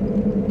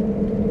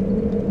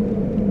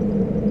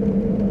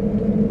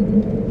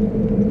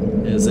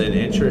 Is an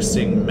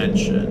interesting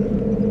mention.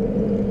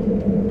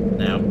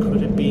 Now,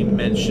 could it be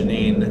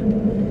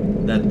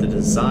mentioning that the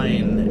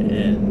design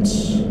and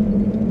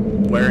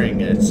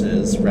wearing it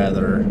is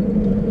rather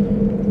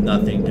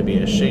nothing to be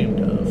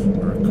ashamed of?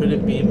 Or could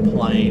it be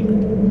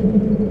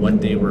implying what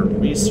they were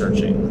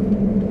researching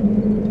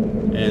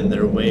and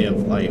their way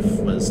of life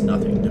was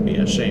nothing to be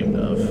ashamed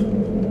of?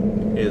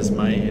 Is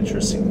my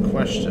interesting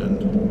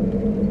question.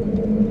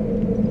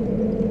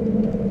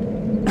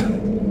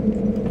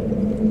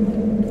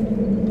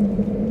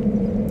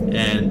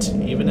 And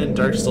even in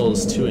Dark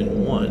Souls 2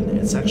 and 1,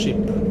 it's actually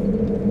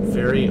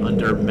very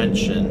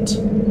under-mentioned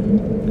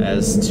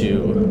as to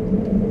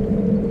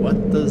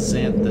what the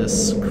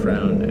Xanthus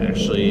crown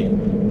actually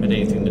had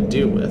anything to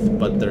do with,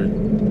 but they're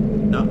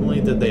not only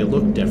did they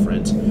look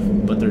different,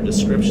 but their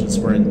descriptions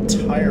were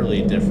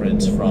entirely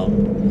different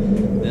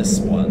from this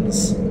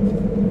one's.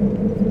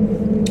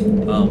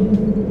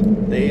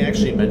 They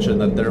actually mentioned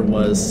that there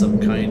was some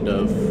kind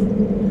of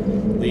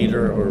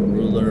leader or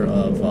ruler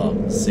of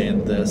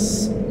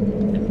Xanthus.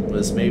 It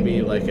was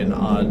maybe like an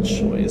odd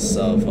choice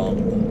of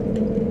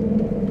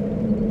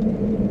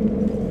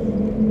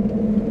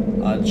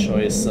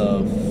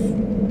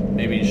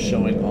maybe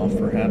showing off,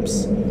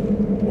 perhaps,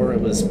 or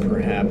it was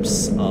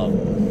perhaps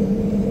I'm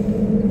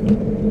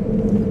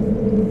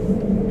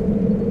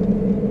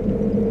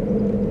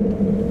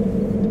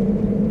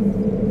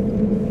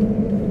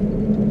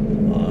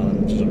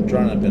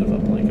drawing a bit of a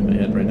blank in my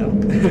head right now.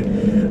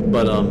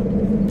 But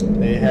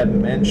they had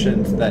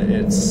mentioned that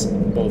it's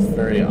both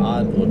very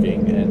odd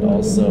looking and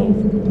also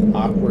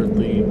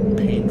awkwardly,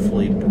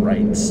 painfully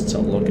bright to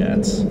look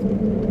at.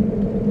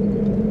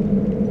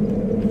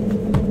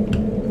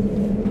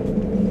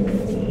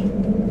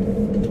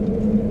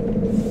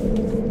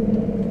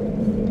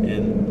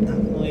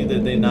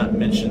 not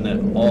mention at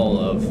all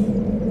of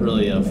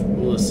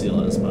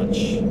Ulusil as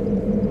much.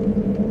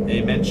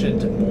 They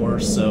mentioned more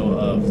so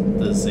of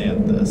the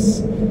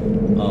Xanthus.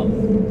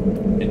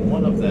 In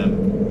one of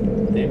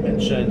them, they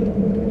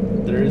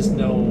mentioned there is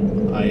no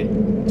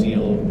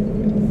ideal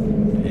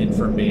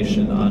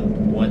information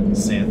on what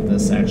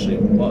Xanthus actually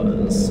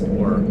was,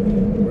 or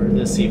where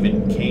this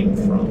even came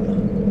from.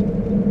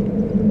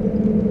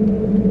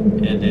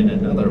 And in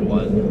another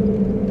one,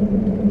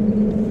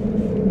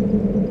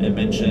 it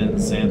mentioned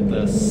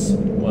Xanthus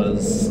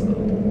was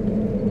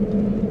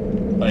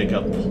like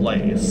a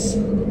place,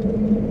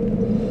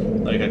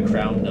 like a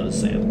crown of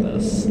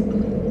Xanthus,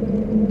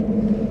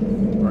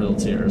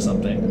 royalty or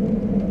something.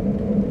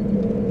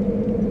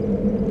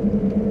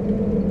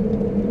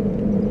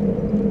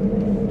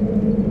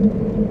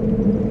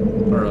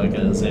 Or like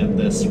a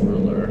Xanthus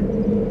ruler.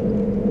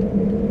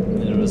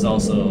 And it was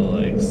also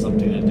like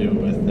something to do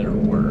with their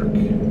work.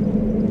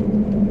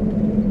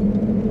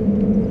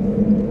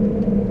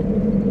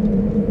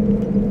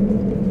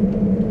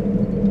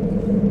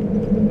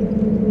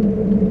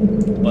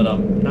 But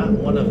not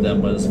one of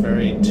them was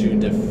very too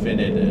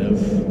definitive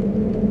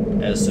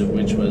as to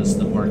which was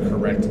the more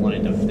correct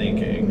line of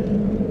thinking.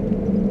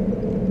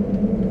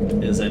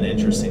 Is an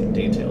interesting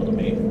detail to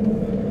me.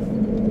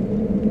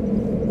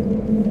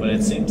 But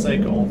it seems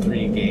like all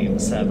three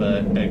games have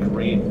a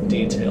great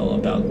detail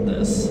about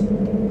this.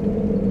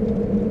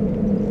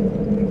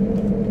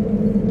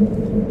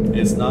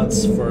 It's not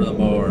for the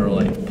more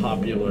like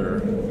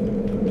popular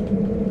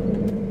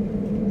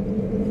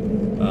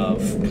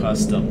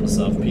customs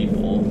of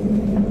people,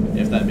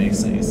 if that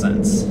makes any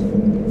sense.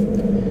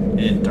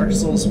 In Dark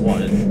Souls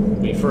 1,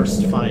 we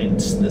first find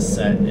this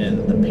set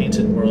in the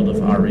painted world of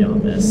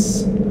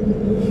Ariamis,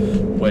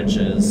 which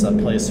is a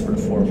place for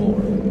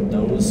forlorn,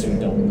 those who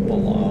don't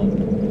belong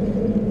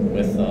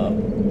with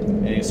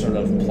any sort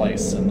of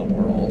place in the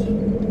world.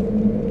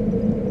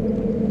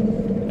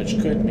 Which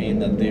could mean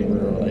that they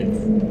were like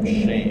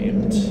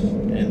shamed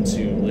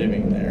into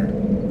living there,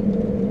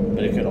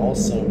 but it could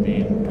also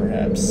mean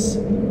perhaps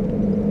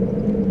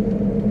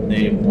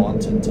they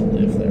wanted to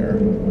live there.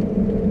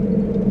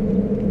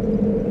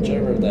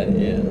 Whichever that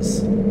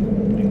is,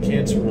 we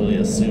can't really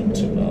assume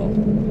too well.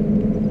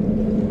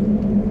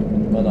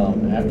 But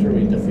after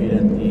we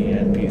defeated the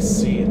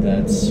NPC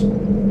that's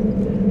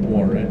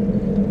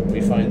Warren,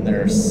 we find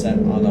they're set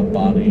on a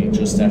body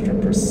just after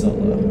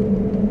Priscilla.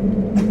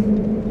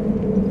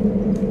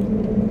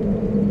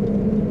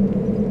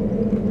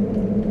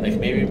 Like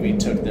maybe we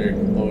took their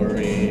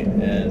glory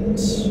and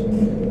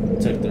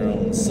took their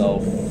own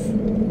self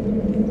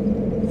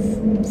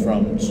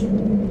from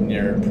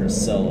near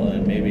Priscilla,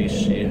 and maybe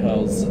she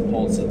holds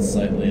it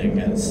slightly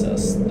against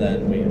us,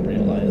 then we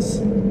realize.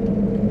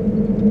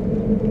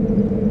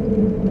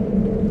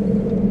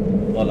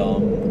 But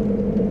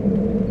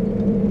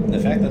the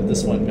fact that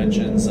this one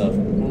mentions of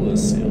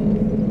Ulusil,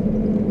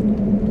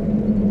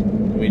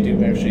 we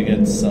do actually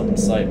get some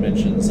slight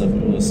mentions of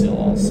Ulusil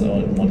also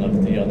in one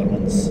of the other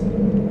ones.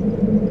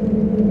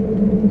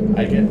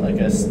 I get like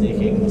a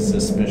sneaking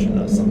suspicion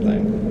of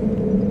something.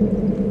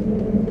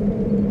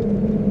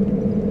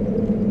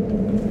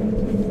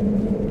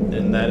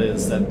 And that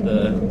is that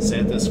the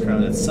Xanthus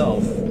crown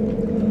itself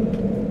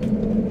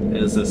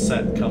is a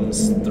set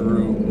comes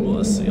through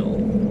Ulusil.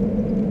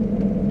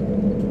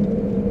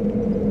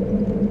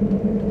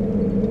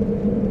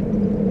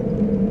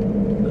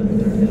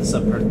 There is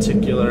a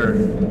particular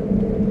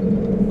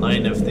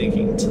line of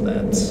thinking to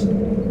that.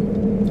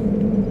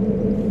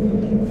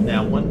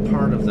 Now, one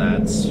part of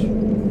that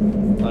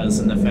lies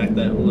in the fact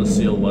that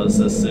Ulusil was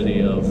a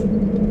city of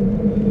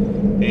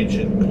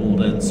ancient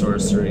golden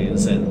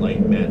sorceries and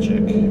light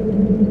magic.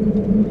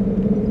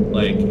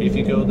 Like, if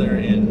you go there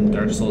in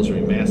Dark Souls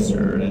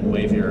Remastered and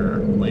wave your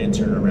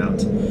lantern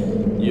around,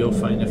 you'll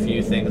find a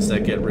few things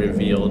that get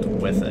revealed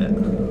with it.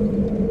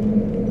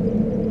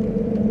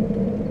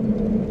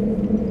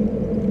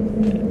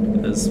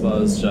 As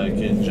well as, like,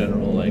 in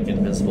general, like,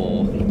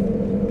 invisible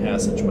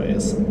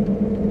passageways.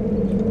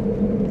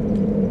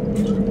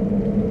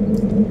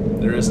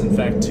 There is, in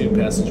fact, 2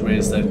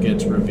 passageways that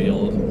get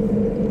revealed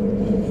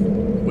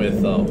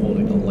with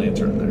holding a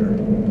lantern there.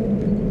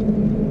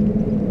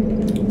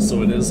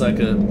 So it is like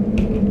a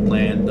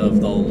land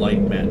of the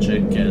light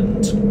magic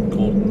and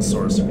golden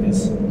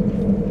sorceries.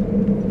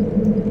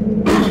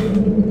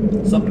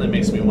 Something that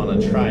makes me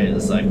want to try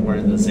is like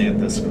wearing the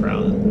Xanthus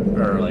crown,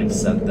 or like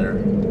set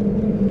there,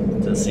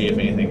 to see if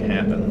anything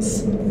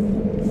happens.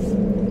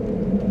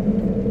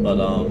 But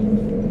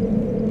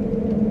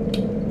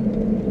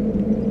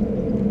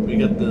we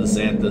get the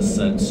Xanthus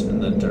set in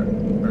the Dark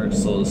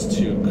Souls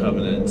 2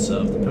 Covenant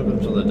of the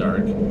Pilgrims of the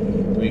Dark.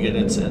 We get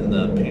it in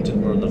the painted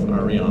world of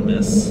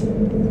Ariamis.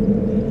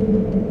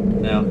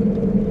 Now,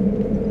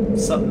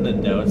 something to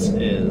note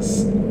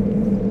is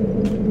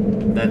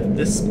that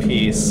this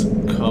piece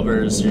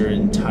covers your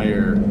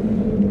entire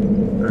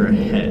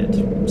head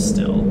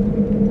still.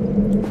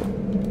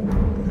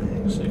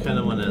 Actually, I kind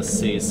of want to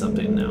see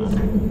something now.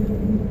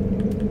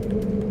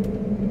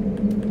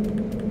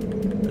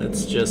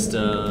 It's just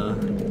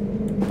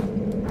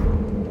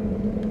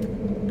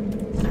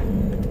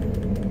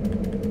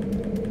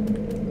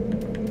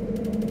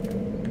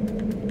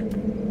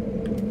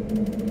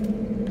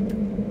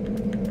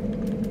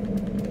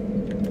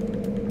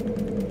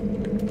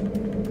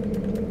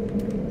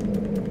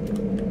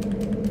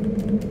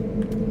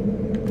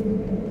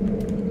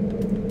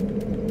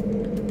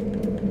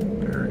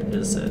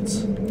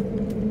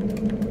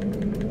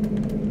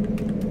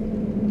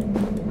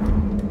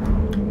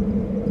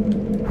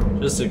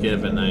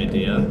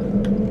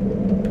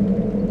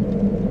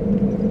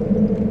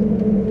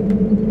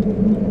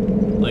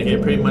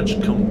much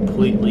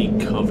completely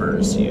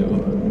covers you.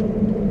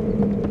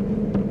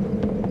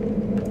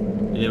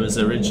 And it was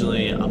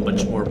originally a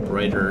much more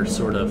brighter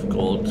sort of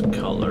gold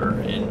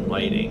color in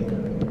lighting.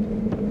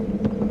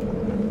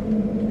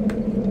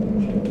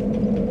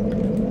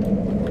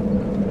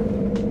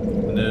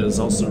 And it is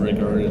also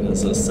regarded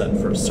as a set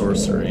for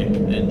sorcery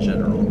in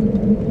general.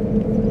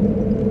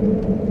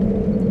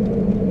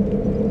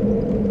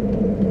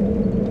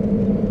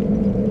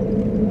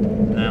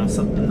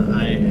 Something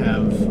I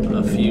have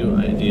a few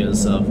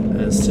ideas of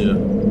as to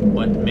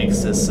what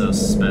makes this so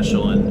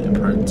special and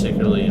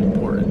particularly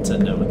important to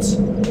note.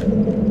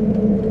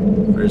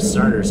 For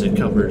starters, it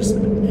covers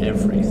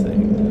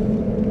everything.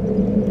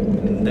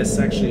 And this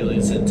actually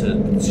leads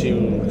into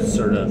two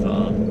sort of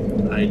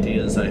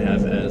ideas I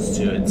have as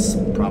to its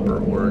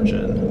proper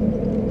origin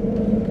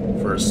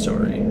for a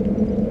story.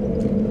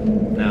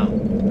 Now,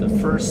 the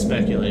first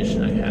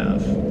speculation I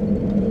have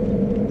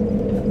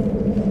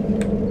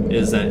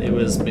is that it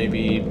was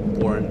maybe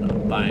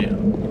born by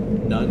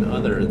none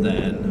other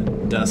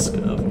than Dusk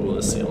of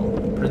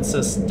Ulasil,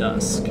 Princess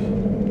Dusk.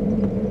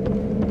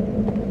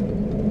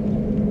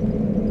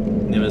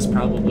 And it was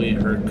probably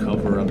her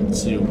cover-up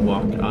to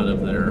walk out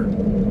of there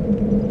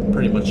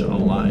pretty much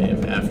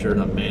alive after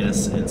the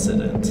Manus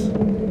incident.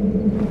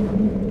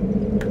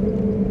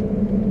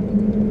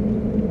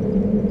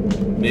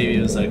 Maybe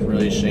it was like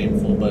really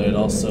shameful, but it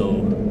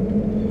also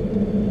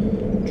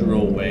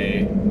drew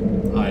away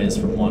eyes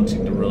from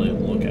wanting to really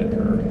look at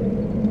her.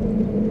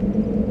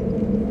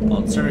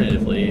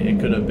 Alternatively, it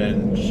could have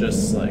been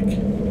just like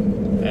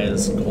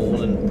as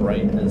cold and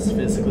bright as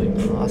physically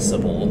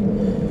possible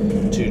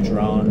to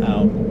drown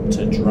out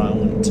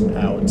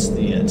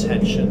the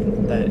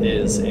attention that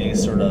is a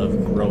sort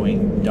of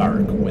growing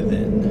dark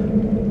within.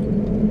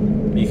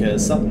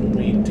 Because something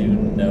we do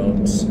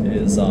note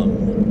is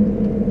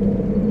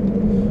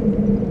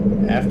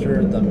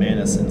after the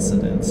Manus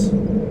incident,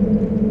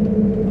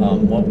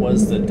 what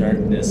was the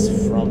darkness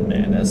from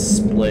Manus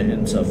split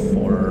into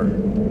four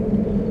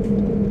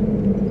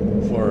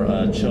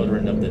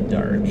children of the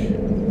dark.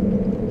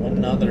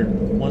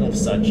 One of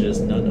such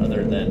is none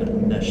other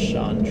than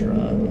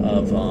Nashandra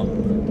of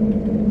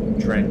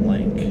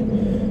Dranglank.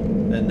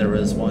 Then there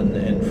was one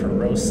in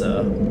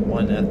Ferosa,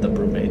 one at the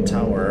Brume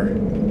Tower,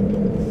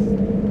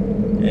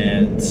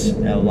 and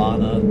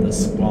Elana, the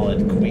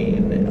Squalid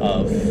Queen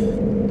of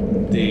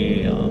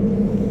the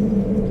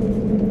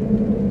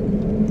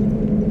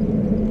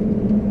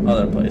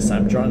other place.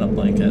 I'm drawing a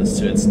blank as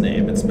to its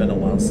name. It's been a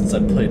while since I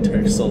played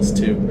Dark Souls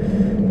 2.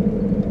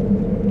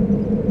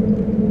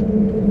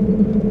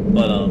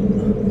 But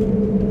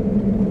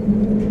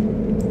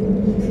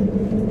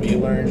we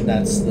learned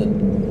that's the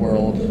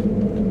world,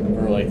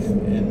 or like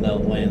in the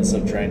lands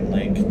of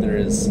Dranglank, there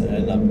is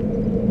an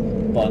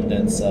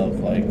abundance of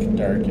like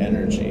dark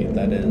energy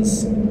that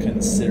is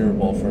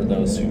considerable for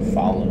those who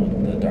follow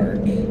the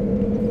dark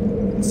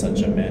in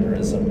such a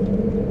mannerism.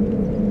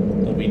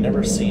 We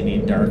never see any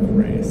dark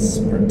wraiths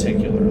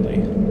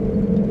particularly.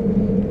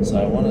 So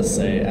I want to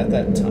say at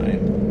that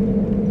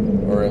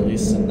time, or at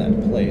least in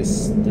that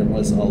place, there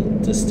was a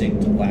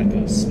distinct lack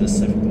of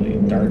specifically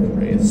dark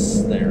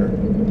wraiths there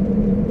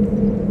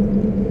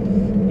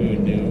who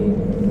knew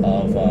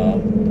of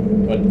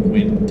what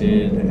Gwyn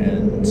did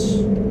and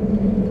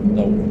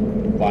the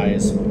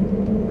wise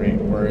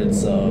great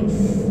words of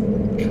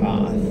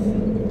Koth.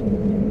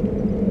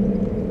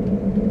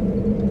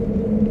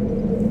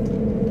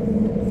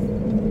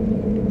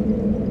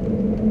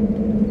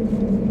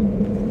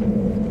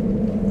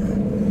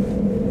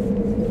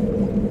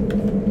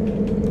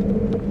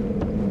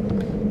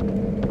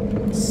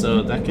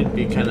 So that could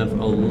be kind of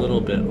a little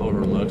bit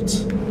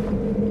overlooked.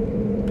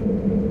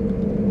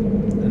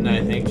 And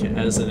I think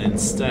as an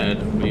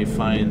instead, we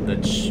find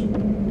that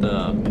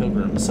the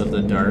Pilgrims of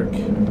the Dark,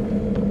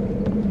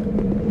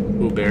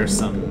 who bear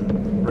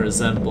some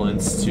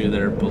resemblance to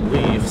their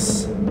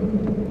beliefs,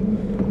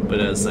 but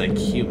as like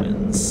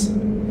humans,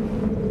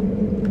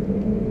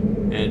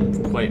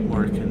 and quite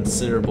more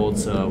considerable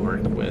to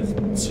work with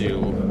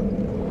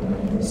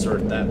to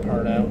sort that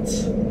part out.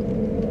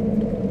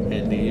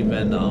 And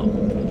even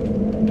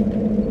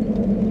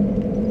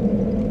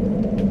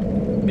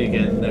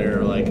begin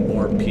their like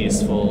more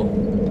peaceful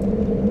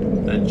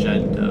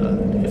agenda,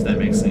 if that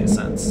makes any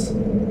sense.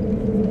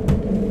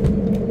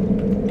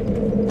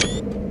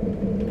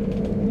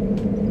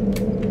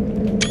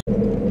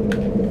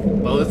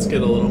 Well, let's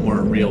get a little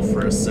more real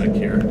for a sec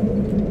here.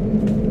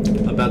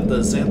 About the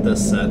Xanthus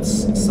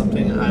sets,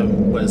 something I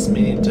was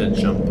meaning to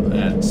jump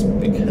at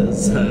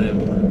because I'm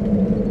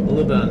a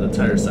little bit on the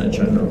tired side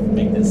trying to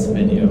make this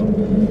video,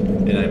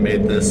 and I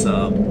made this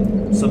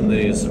some of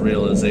these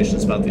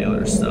realizations about the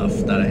other stuff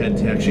that I had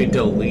to actually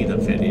delete a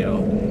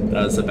video that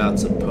I was about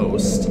to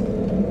post.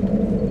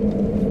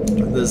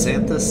 The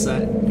Xanthus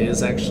set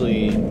is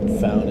actually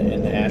found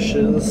in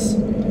ashes,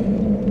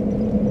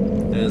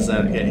 as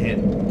that get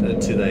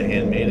handed to the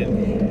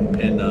handmaiden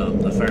in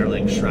the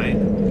Firelink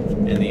Shrine,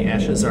 and the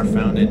ashes are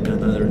found in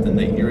none other than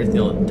the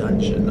Erythil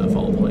dungeon of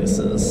all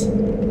places.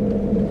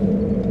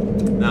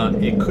 Now,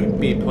 it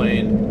could be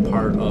playing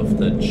part of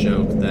the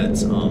joke that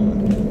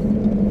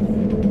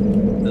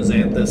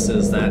Xanthus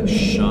is that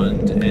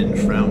shunned and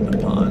frowned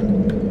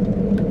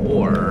upon,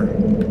 or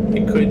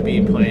it could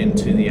be playing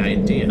to the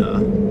idea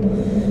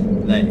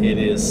that it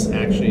is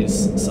actually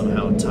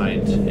somehow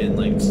tied and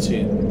linked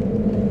to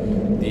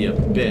the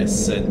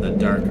abyss and the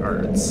dark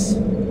arts.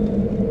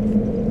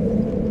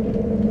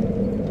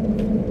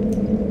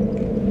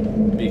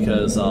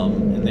 Because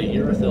in the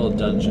Urethil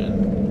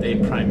dungeon, they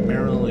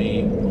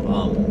primarily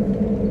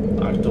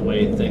locked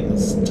away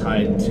things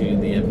tied to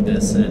the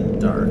abyss and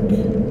dark.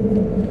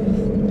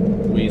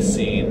 We've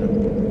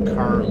seen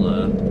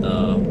Carla,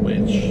 the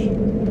witch.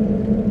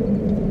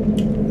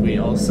 We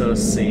also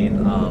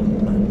seen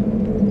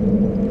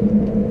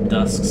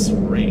Dusk's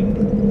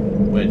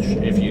ring, which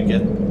if you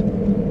get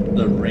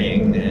the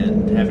ring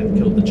and haven't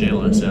killed the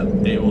jailers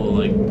yet, they will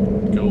like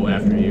go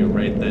after you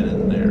right then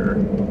and there.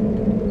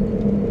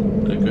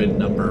 A good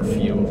number,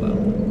 few of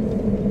them.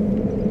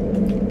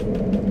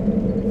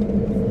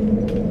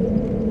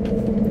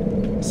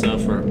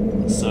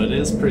 So it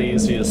is pretty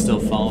easy to still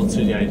follow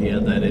to the idea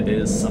that it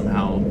is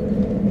somehow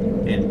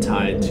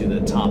tied to the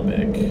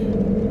topic.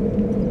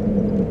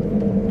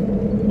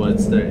 But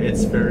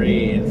it's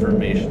very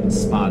information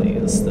spotty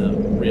is the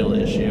real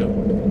issue.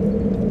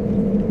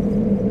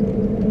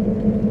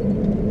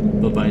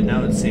 But by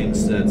now it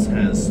seems that it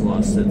has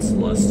lost its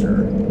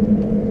luster.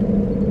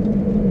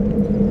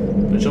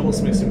 Which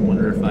almost makes me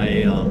wonder if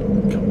I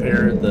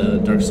compare the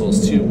Dark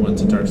Souls 2 one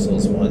to Dark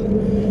Souls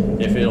 1,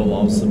 if it'll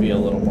also be a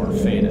little more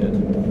faded.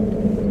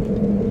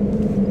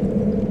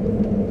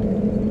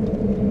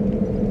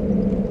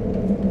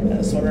 I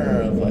just wonder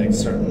if like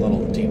certain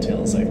little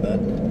details like that,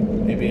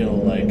 maybe it'll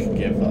like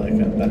give like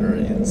a better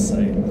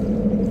insight.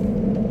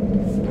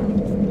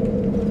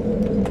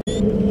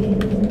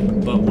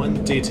 But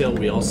one detail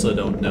we also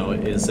don't know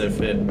is if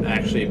it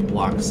actually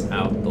blocks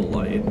out the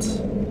light.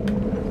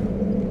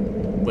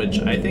 Which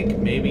I think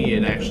maybe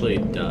it actually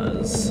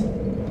does.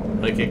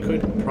 Like, it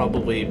could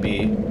probably be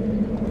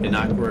an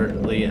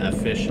awkwardly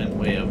efficient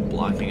way of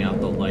blocking out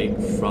the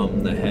light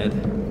from the head.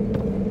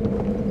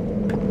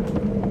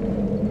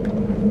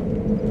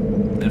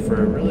 If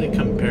we're really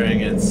comparing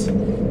it,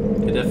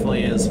 it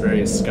definitely is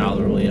very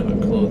scholarly of a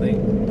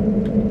clothing.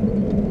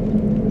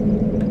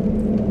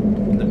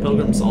 The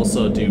Pilgrims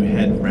also do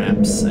head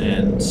wraps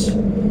and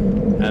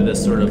have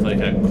this sort of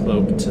like a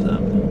cloak to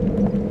them.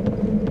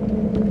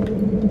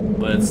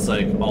 But it's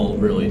like all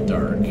really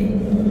dark.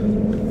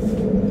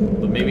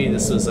 But maybe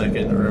this was like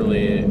an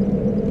earlier,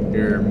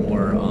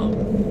 more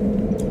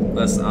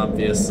less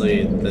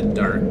obviously the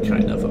dark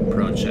kind of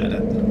approach at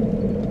it.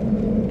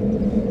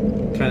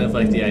 Kind of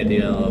like the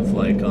idea of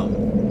like a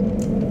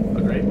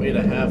great way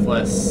to have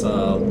less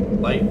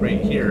light right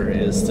here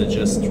is to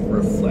just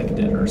reflect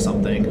it or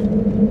something.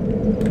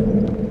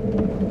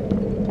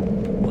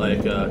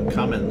 Like a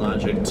common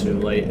logic to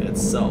light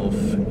itself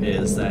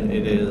is that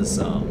it is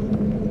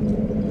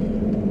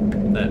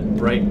that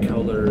bright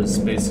colors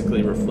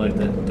basically reflect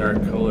it,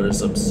 dark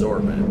colors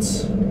absorb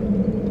it.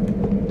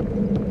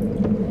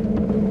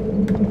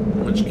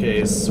 In which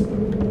case,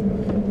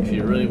 if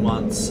you really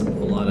want a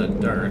lot of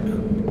dark,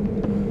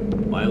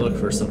 why look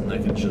for something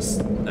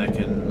that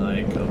can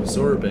like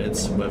absorb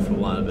it with a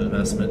lot of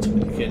investment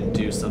when you can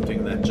do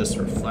something that just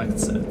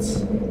reflects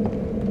it?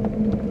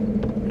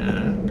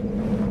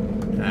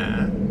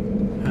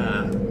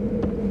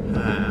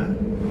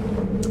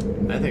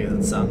 I think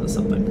that sounds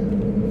something.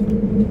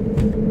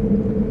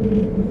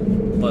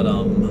 But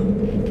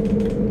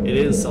it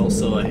is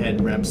also a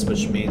head wraps,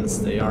 which means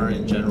they are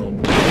in general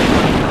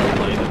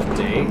light of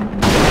day,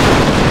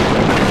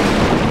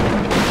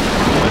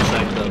 much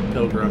like the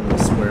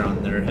Pilgrims wear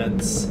on their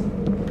heads.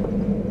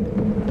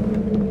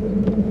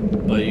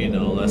 But you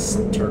know, less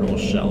turtle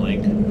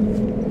shelling.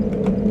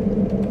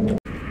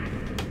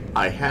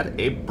 I had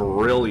a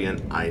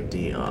brilliant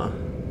idea.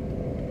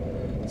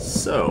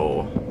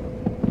 So,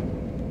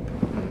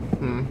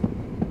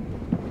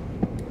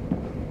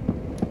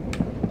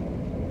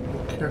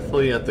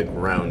 carefully at the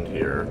ground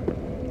here.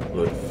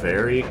 Look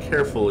very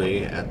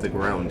carefully at the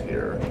ground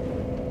here.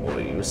 What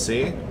do you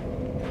see?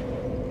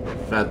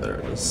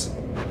 Feathers.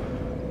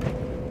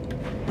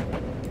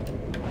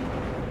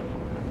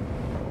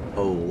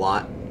 A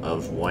lot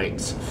of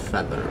white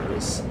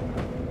feathers.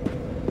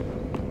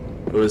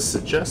 It was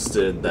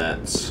suggested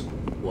that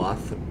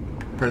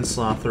Prince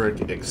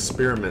Lothric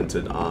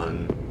experimented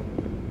on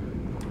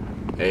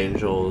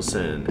angels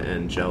and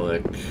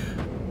angelic,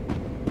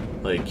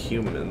 like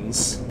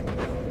humans.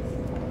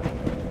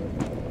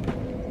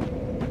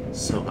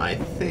 So I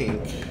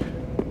think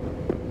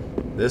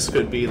this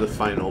could be the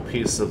final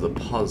piece of the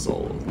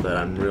puzzle that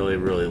I'm really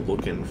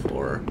looking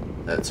for.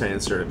 That to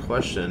answer the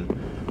question,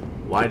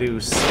 why do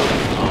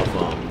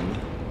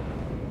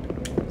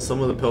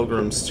some of the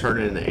pilgrims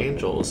turn into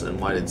angels, and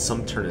why did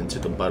some turn into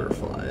the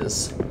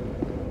butterflies?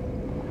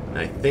 And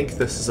I think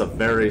this is a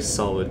very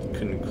solid,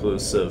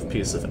 conclusive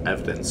piece of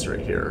evidence right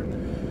here.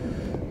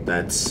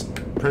 That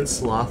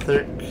Prince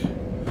Lothric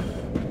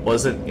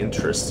wasn't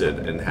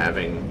interested in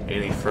having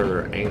any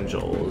further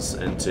angels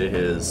into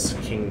his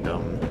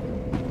kingdom.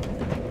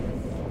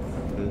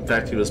 In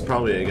fact, he was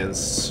probably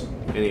against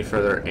any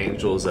further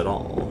angels at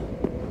all.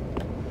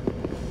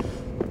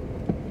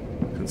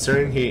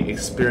 Considering he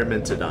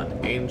experimented on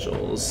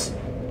angels,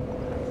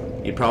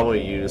 he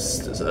probably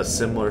used a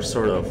similar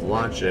sort of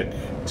logic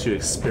to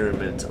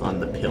experiment on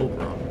the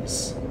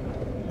Pilgrims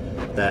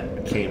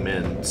that came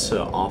in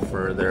to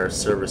offer their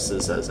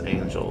services as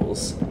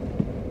angels.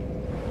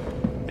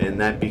 And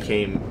that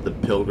became the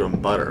Pilgrim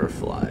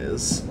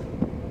butterflies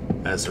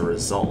as a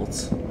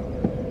result.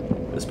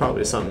 It was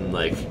probably something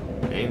like,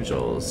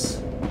 angels,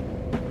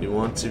 you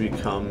want to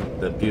become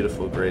the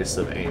beautiful grace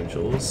of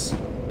angels?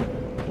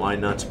 Why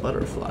not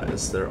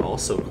butterflies? They're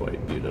also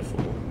quite beautiful.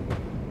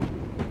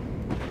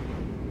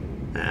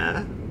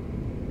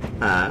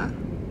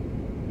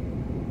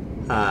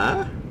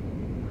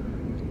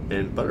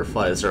 And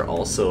butterflies are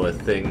also a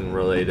thing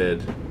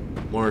related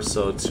more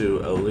so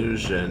to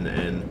illusion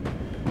and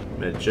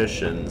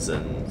magicians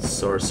and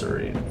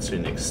sorcery to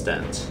an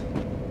extent.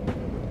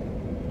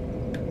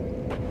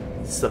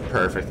 It's the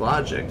perfect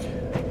logic.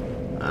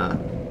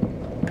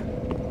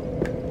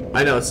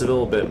 I know it's a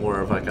little bit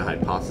more of like a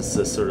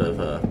hypothesis, sort of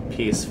a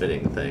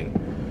piece-fitting thing,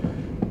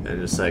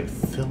 and just like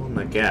fill in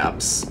the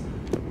gaps.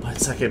 But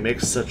it's like it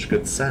makes such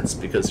good sense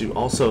because you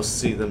also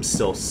see them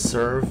still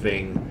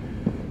serving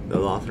the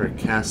Lothric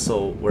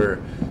castle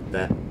where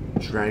that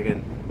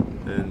dragon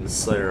and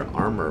Slayer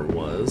armor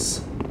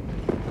was.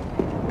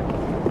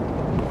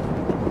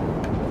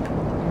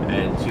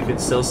 And you can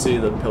still see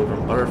the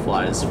Pilgrim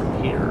butterflies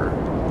from here.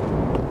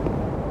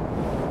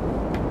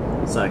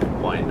 It's like,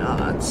 why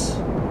not?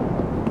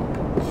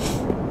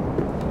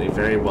 They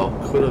very well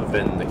could have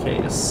been the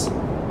case.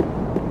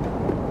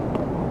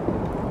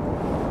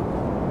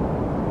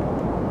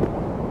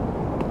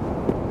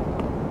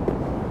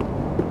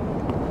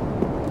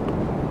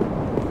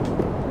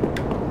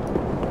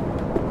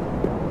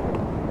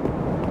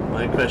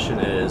 My question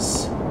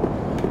is,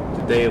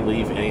 did they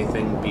leave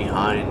anything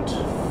behind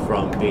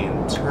from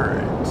being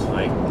turned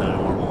like the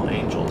normal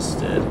angels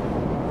did?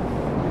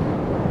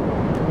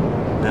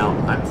 Now,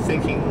 I'm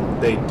thinking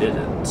they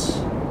didn't.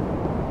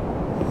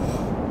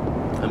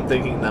 I'm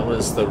thinking that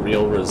was the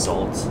real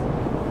result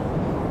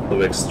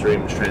of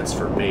extreme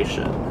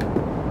transformation.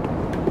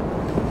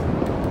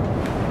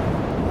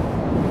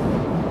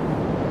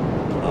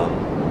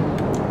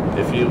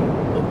 If you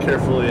look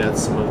carefully at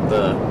some of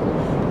the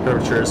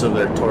curvatures of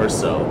their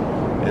torso,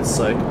 it's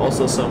like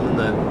also some of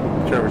the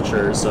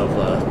curvatures of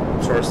the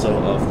torso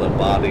of the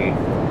body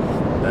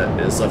that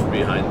is left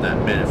behind that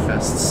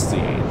manifests the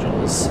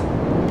angels.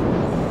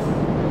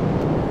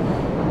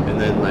 And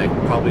then like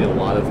probably a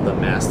lot of the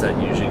mass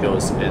that usually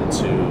goes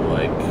into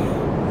like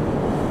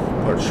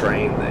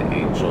portraying the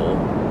angel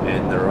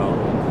in their own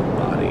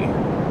body.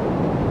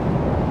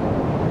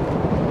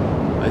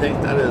 I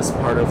think that is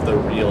part of the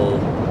real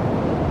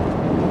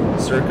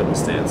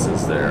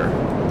circumstances there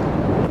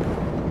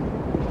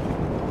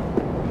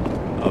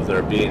of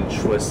their being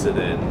twisted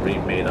and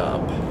remade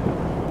up.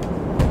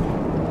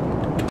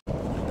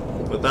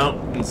 Without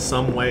in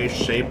some way,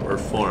 shape, or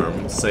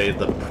form, say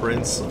the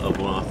Prince of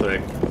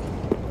Lothric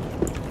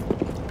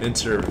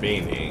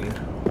intervening,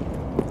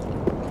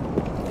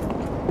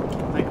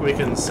 I think we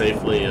can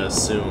safely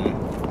assume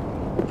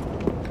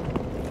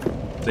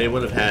they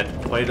would have had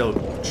quite a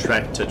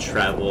trek to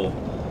travel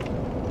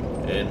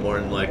and more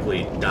than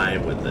likely die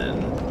within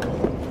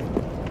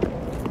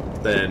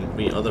than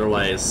we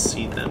otherwise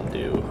see them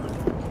do.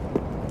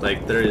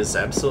 Like, there is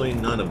absolutely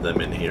none of them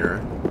in here,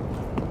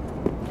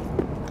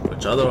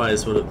 which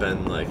otherwise would have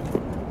been like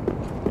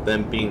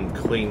them being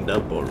cleaned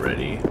up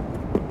already.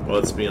 Well,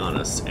 let's be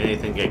honest,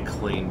 anything get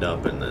cleaned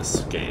up in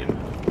this game.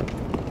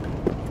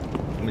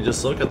 I mean,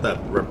 just look at that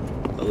roof.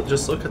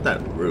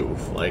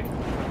 Like,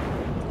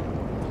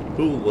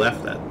 who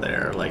left that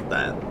there like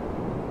that?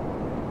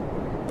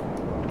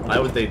 Why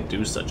would they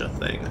do such a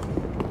thing?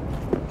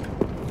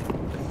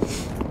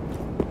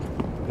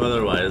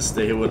 Otherwise,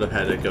 they would have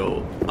had to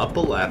go up a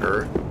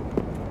ladder.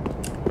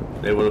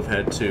 They would have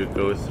had to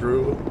go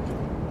through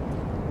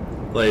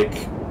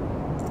like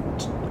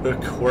a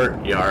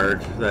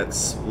courtyard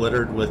that's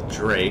littered with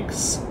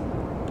drakes.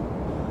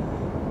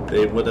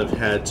 They would have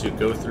had to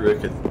go through a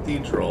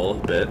cathedral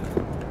a bit.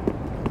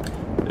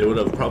 They would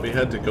have probably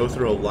had to go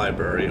through a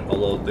library,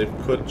 although they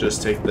could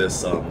just take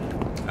this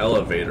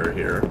elevator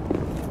here.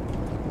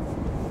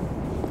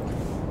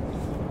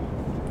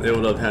 They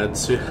would have had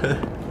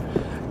to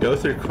go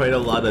through quite a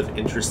lot of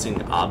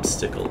interesting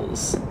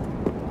obstacles.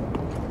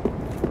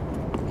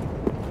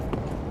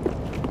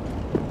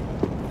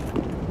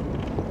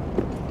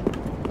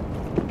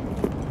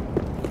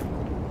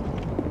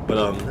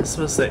 But this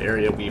was the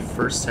area we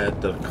first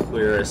had the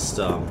clearest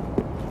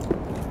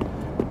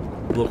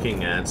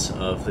looking at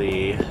of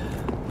the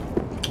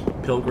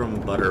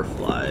Pilgrim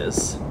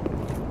butterflies.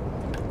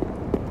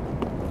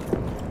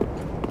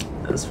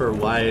 As for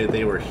why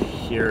they were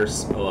here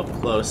so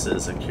up close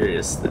is a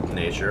curious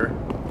nature.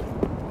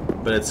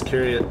 But it's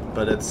curious,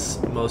 but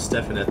it's most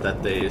definite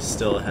that they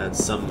still had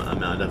some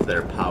amount of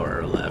their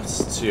power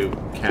left to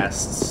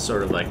cast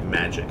sort of like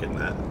magic in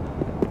that.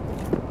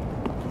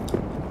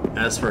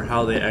 As for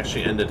how they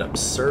actually ended up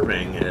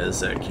serving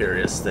is a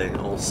curious thing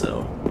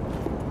also.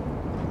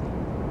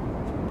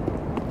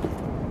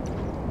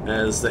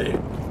 As they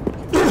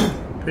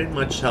pretty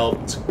much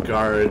helped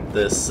guard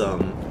this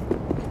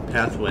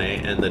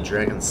pathway and the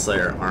Dragon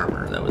Slayer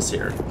armor that was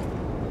here.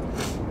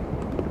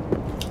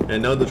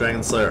 And no, the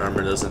Dragon Slayer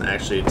armor doesn't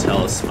actually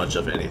tell us much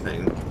of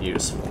anything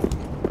useful.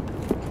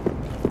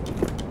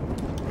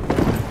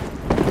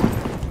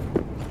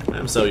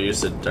 I'm so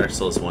used to Dark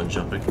Souls 1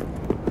 jumping.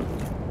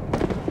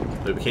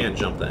 But we can't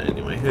jump that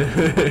anyway.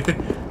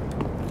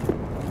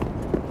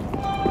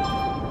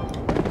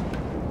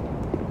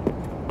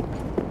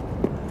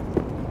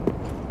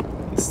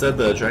 Instead,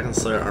 the Dragon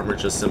Slayer armor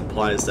just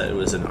implies that it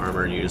was an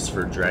armor used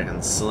for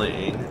dragon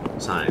slaying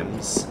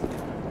times,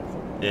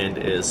 and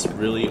is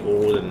really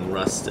old and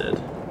rusted.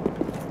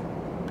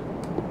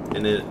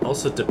 And it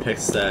also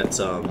depicts that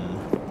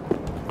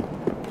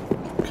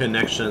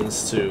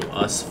connections to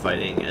us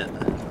fighting it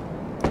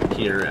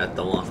here at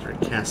the Lurker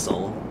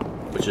Castle,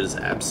 which is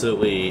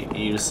absolutely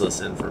useless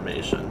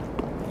information.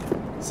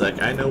 It's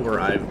like, I know where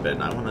I've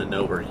been, I want to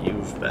know where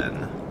you've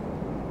been.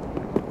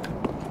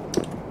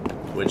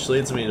 Which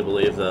leads me to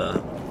believe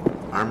the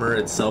armor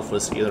itself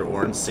was either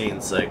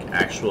Ornstein's like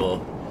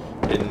actual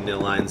in the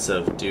lines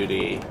of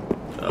duty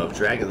of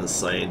dragon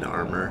slaying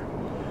armor,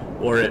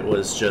 or it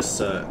was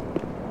just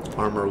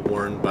armor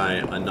worn by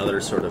another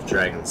sort of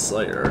dragon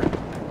slayer,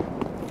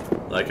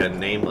 like a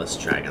nameless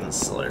dragon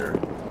slayer.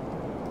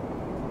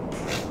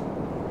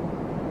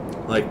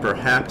 Like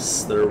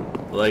perhaps there,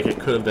 like it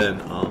could have been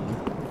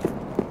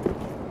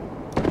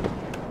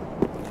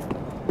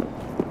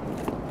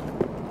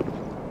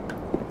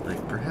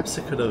like perhaps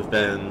it could have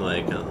been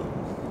like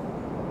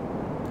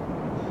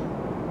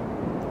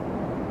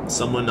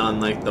someone on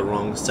like the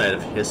wrong side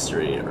of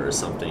history or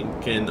something,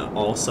 can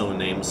also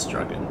name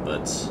Strucken,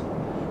 but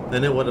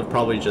then it would have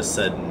probably just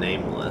said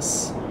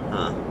nameless,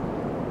 huh?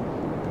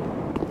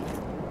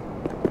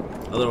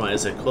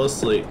 Otherwise, it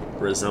closely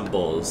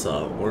resembles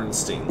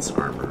Ornstein's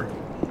armor,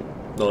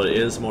 though it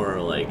is more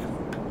like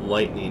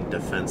lightning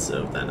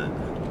defensive than it.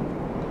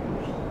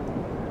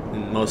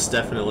 And most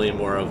definitely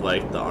more of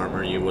like the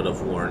armor you would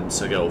have worn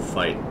to go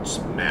fight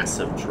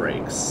massive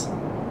drakes.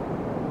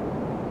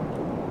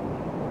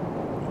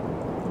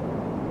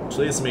 Which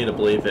leads me to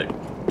believe it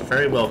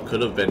very well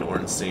could have been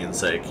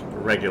Ornstein's like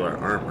regular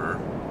armor.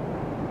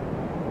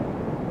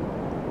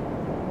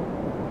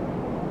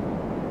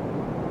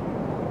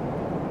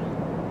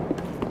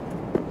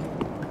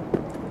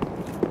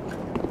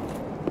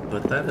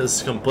 But that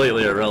is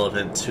completely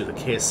irrelevant to the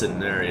case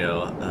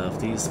scenario of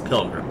these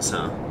pilgrims,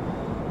 huh?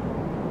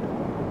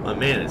 But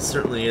man, it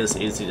certainly is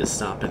easy to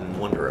stop and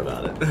wonder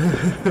about it.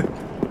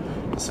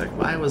 It's like,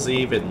 why was he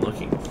even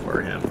looking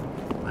for him?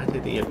 Why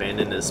did he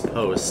abandon his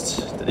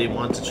post? Did he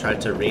want to try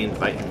to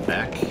re-invite him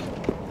back?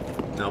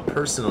 Now,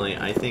 personally,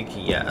 I think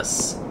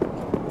yes.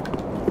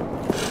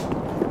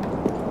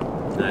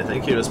 And I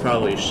think he was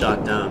probably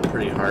shot down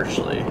pretty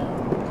harshly.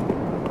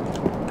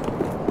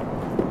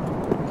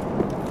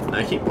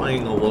 I keep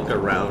wanting to look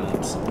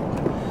around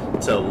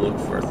to look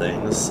for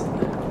things.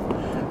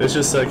 It's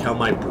just like how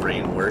my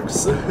brain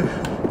works.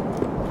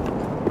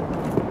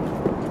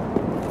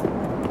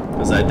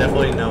 Because I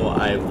definitely know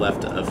I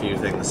left a few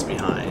things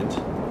behind.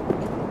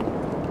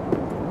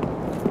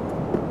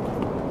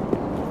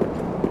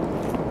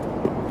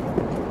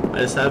 I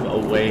just have a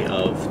way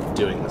of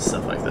doing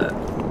stuff like that.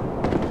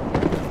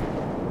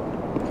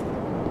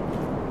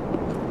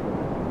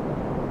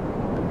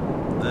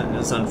 That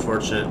is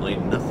unfortunately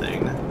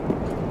nothing.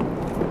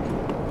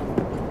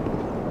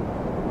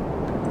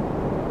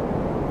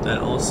 That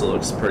also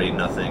looks pretty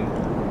nothing.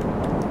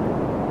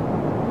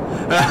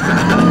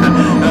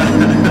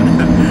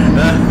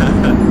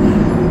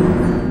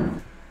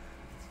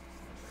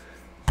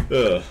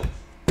 Ugh.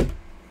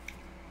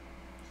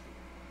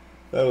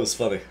 That was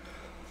funny.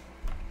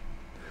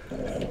 I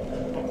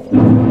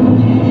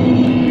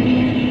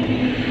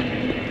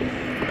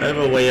have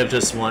a way of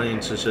just wanting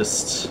to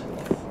just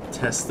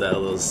test out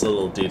those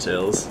little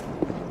details.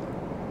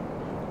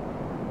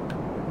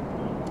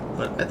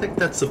 But I think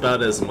that's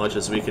about as much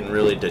as we can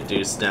really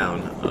deduce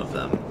down of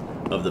them,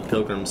 of the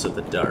Pilgrims of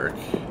the Dark.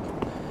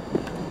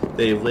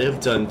 They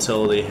lived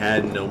until they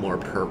had no more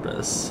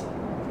purpose.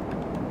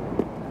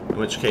 In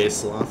which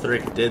case,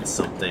 Lothric did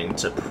something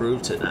to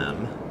prove to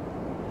them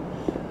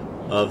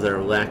of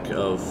their lack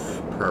of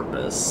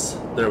purpose,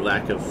 their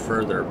lack of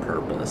further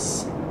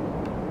purpose.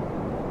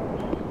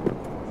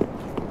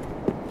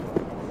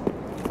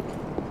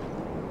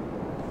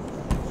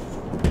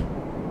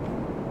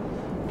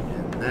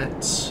 And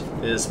that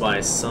is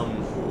why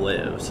some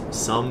lived.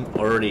 Some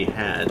already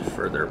had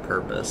further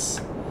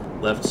purpose,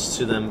 left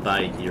to them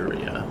by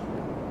Yuria.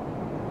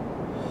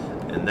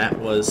 And that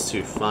was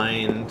to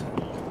find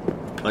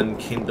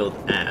unkindled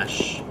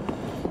ash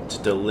to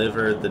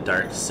deliver the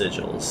dark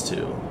sigils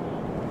to.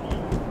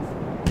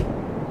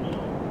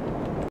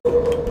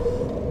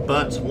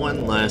 But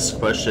one last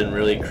question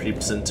really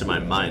creeps into my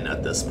mind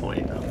at this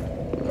point.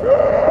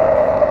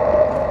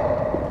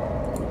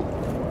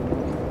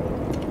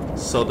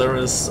 So there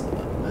was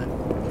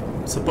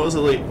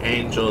supposedly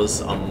angels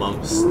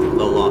amongst the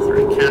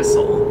Lothric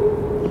castle.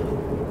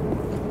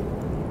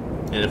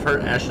 And if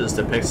her ashes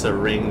depicts a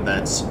ring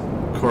that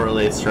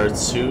correlates her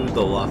to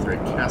the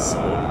Lothric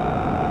castle,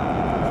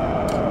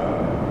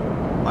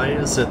 why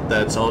is it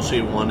that all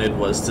she wanted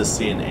was to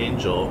see an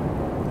angel,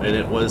 and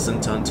it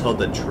wasn't until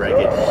the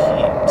dragon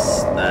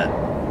heaps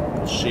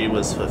that she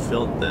was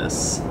fulfilled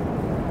this?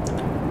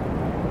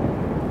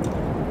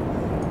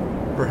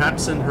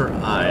 Perhaps in her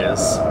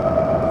eyes,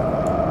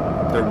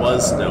 there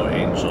was no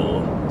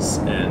angels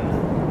in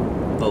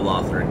the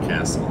Lothric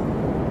castle.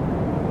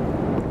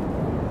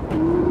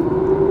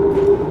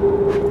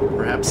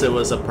 Perhaps it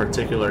was a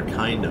particular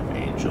kind of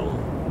angel,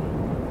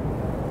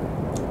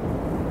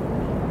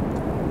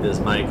 is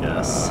my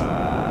guess.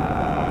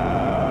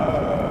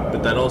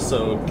 But that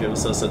also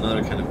gives us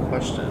another kind of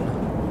question.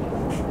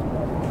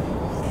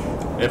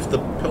 If the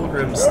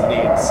Pilgrims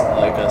needs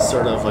like a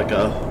sort of like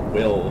a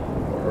will,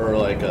 or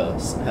like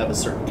have a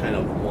certain kind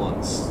of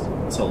wants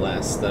to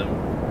last them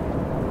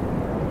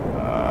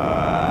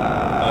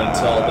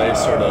until they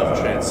sort of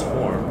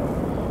transform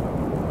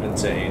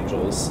into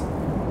angels,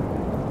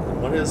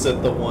 what is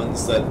it the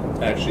ones that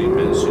actually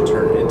manage to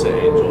turn into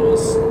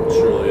angels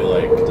truly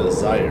like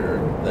desire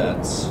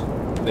that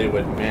they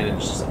would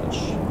manage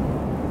such?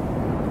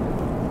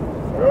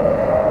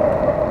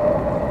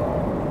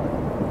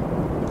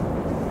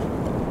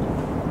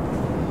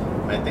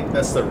 I think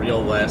that's the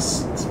real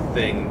last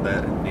thing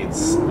that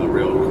needs a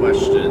real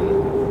question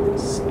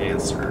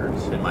answered,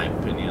 in my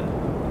opinion.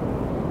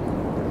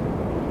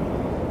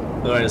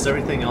 Otherwise,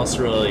 everything else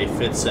really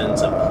fits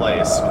into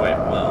place quite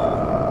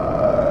well.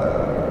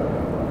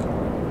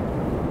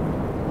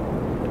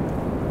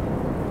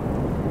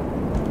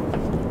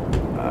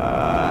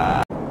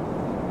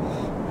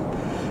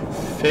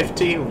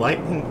 50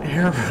 lightning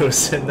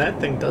arrows and that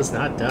thing does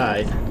not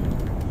die.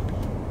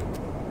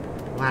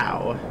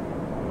 Wow.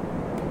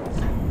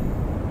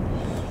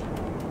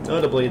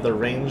 Notably, the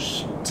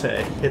range to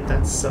hit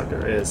that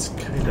sucker is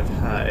kind of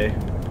high.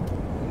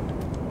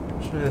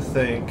 I'm trying to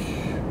think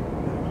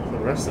if the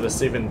rest of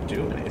us even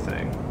do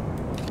anything.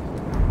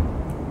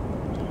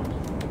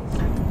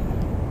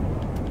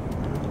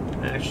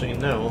 Actually,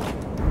 no.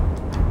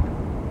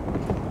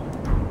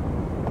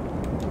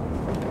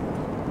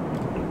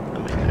 I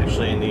might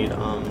actually need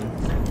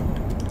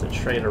to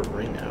trade a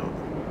ring out.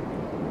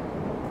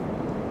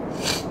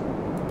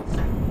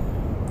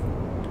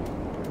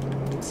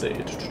 Let's see.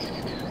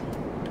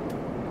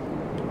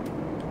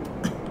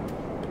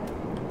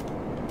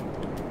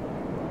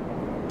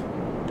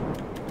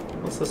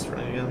 What's this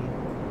ring again?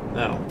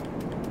 No.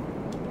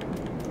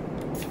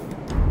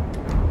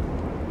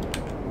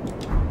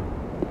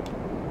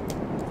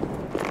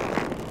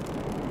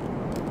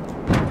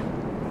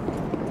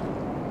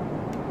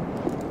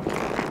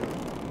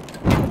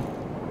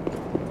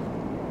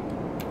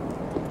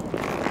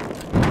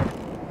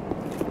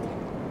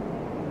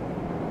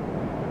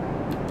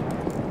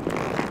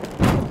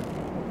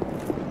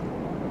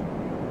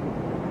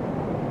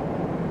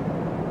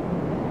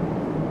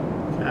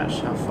 Gosh,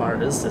 how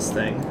far is this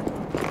thing?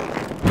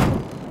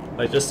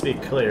 Like, just to be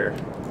clear.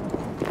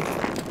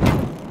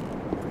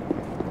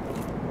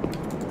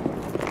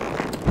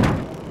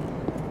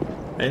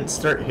 I didn't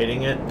start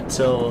hitting it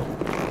until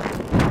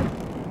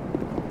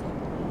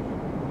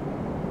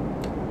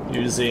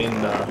using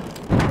the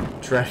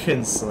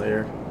Dragon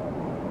Slayer.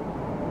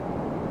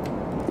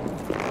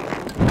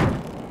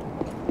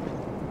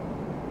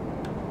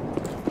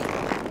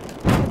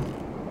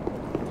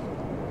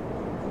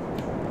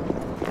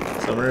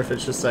 So I wonder if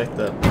it's just like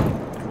the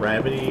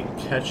gravity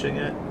catching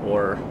it,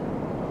 or...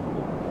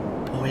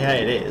 Oh yeah,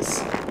 it is.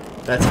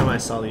 That time I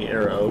saw the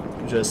arrow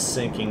just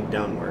sinking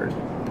downward.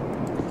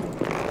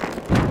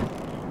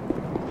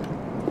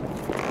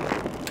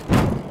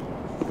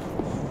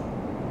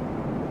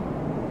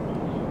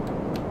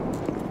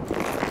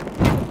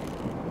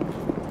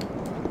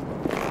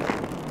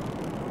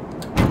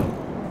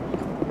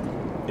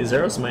 These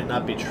arrows might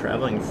not be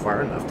traveling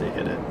far enough to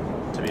hit it,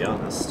 to be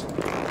honest.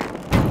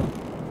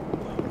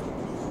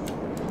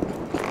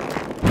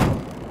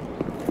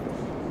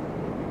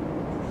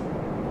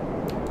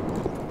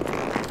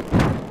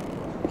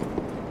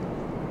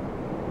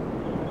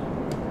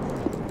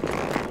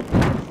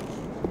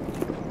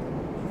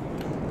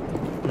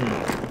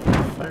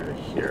 Fire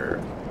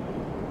here.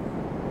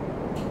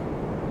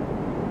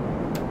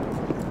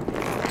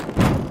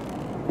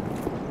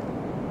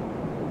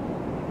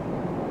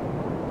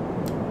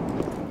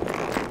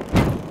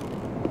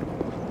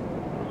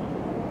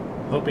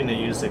 Hoping to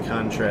use the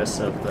contrast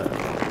of the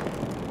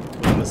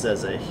wings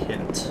as a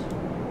hint.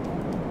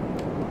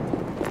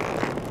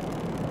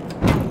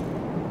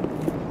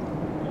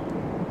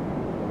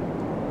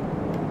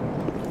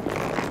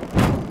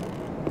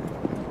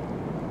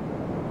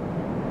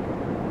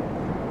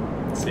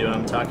 See what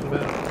I'm talking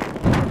about?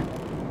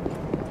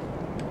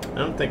 I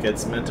don't think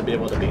it's meant to be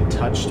able to be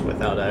touched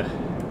without a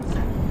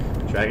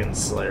Dragon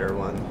Slayer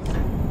one.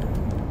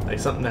 Like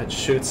something that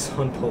shoots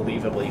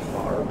unbelievably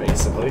far,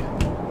 basically.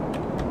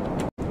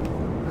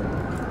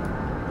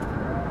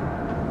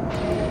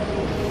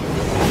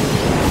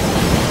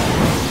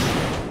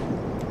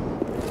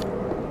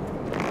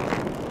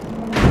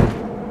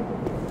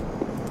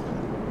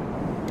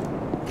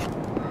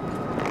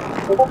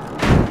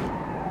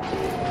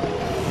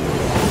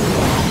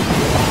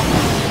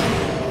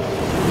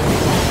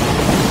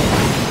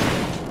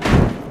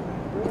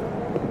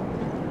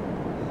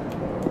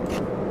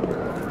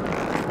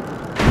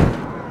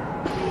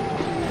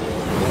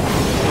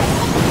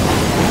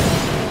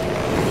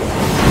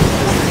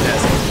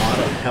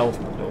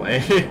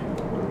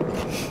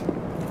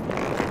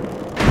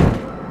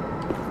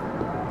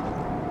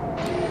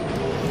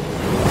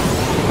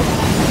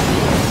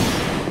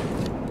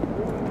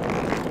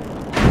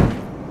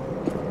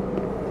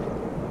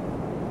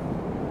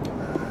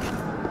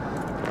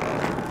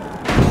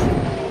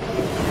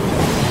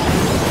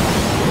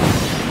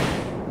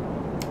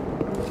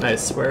 I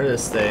swear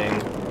this thing,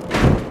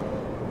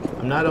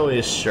 I'm not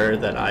always sure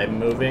that I'm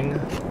moving. I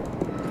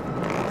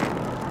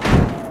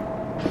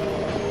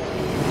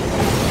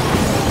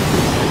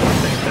don't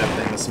think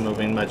that thing's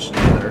moving much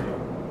neither.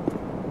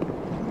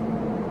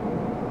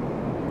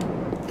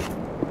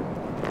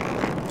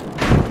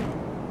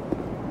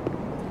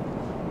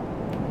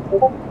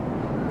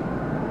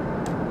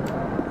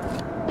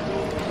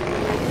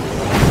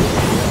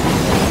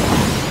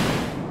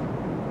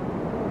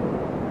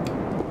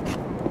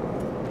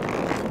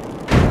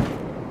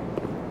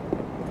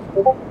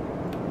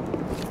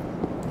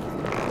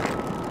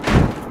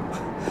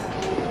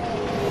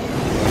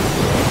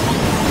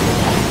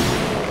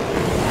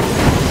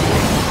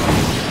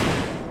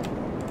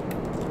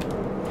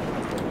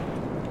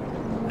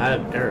 Out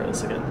of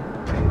arrows again.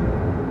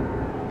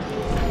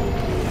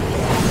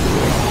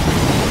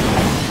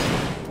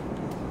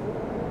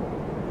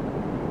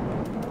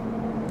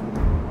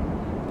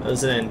 That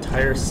was an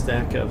entire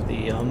stack of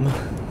the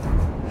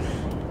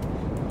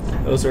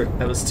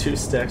that was 2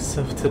 stacks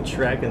of the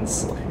Dragon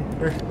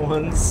Slayer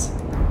ones.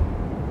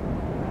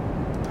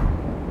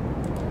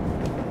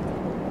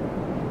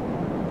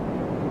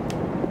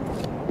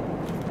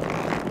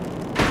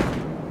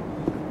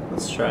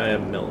 Let's try a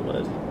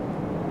Millwood.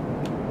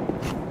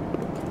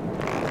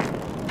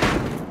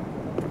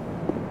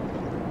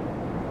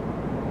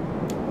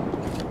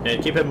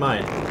 And keep in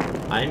mind,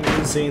 I'm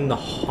using the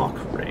Hawk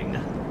Ring.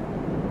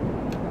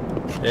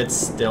 It's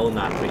still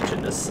not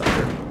reaching this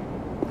sucker.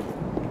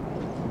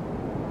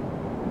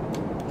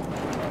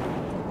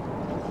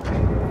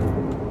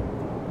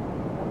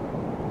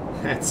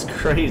 That's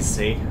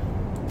crazy.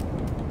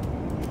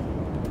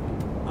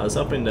 I was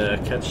hoping to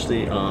catch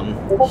the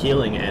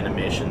healing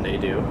animation they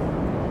do.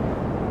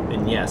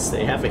 And yes,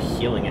 they have a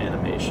healing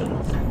animation.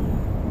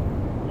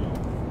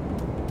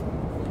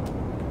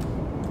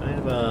 I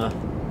have a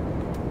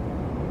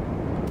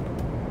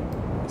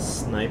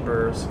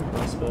sniper's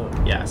crossbow.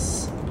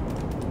 Yes.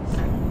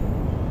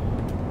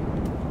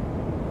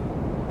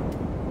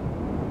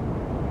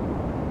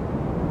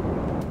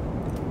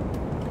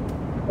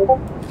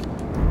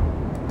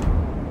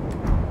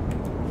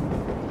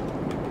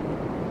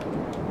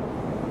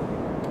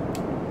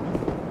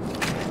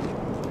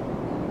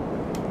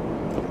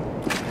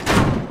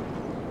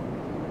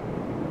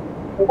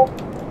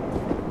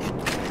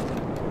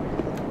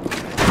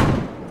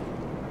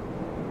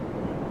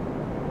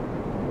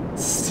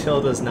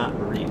 Still does not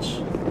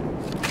reach.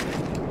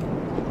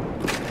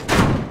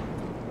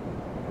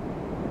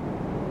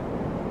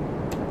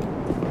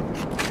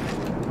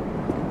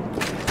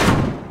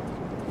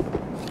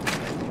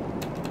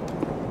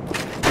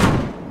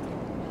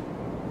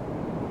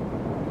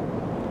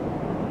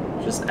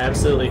 Just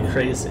absolutely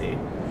crazy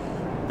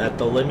that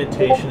the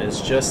limitation is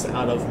just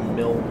out of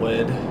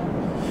Millwood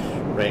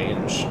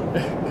range.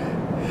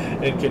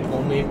 It can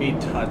only be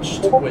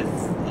touched with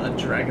a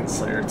Dragon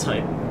Slayer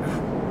type,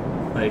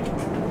 like,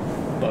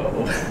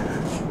 bow.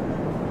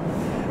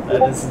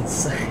 That is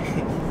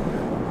insane.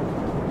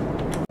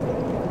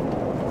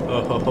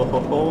 Oh ho ho ho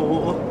ho.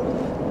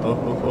 Oh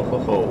ho ho ho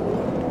ho.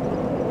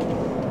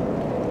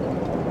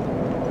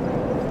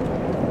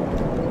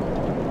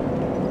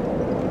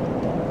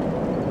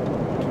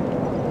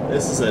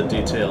 This is a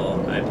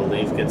detail I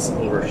believe gets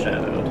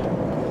overshadowed.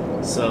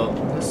 So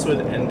this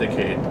would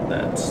indicate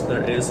that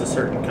there is a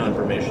certain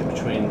confirmation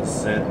between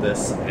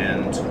this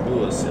and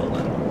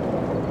Ulasilden.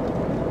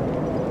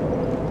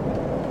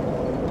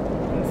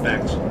 In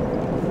fact,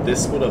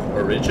 this would have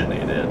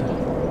originated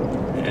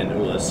in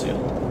Ulasil,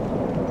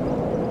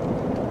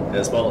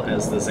 as well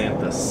as the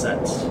Xanthus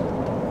set.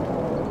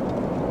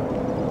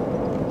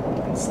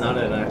 It's not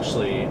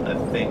actually a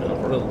thing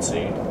of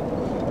royalty,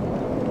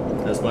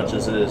 as much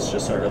as it is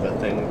just sort of a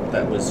thing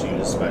that was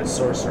used by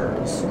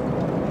sorcerers.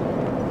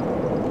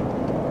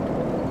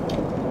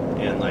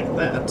 And like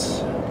that,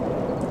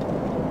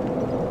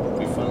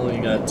 we finally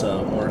got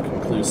more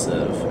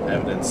conclusive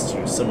evidence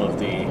to some of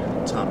the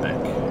topic.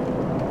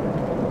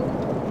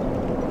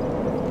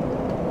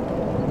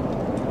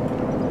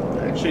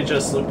 actually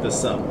just looked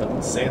this up, but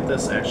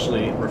Xanthus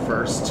actually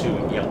refers to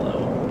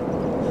yellow,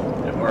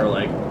 or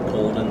like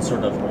golden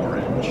sort of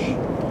orange,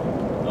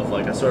 of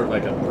like a sort of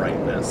like a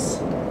brightness.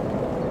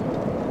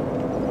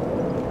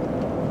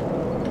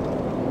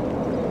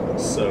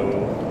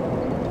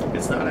 So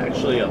it's not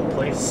actually a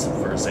place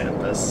for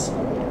Xanthus,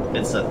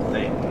 it's a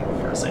thing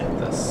for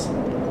Xanthus.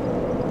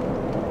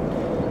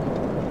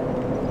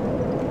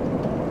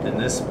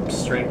 And this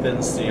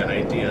strengthens the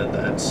idea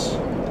that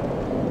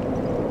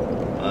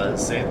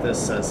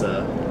Xanthus as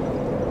a,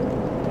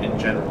 in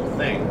general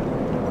thing,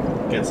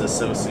 gets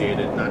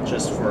associated not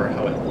just for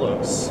how it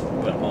looks,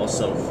 but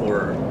also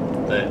for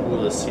the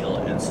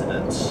Ulasil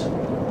incident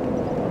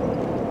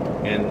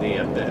and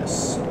the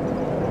Abyss.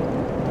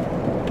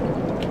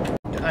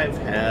 I've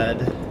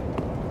had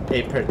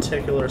a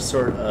particular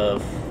sort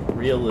of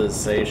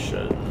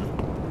realization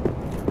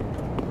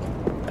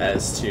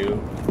as to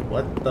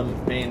what the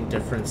main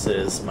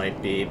differences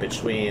might be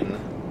between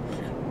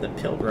the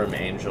Pilgrim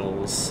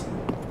Angels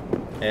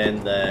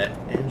and the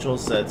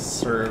angels that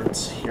served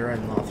here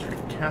in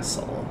Lothric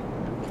Castle,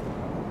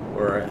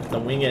 or the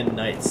Winged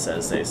Knights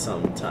as they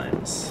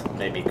sometimes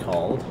may be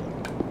called.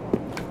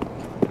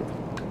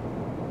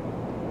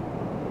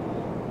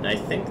 And I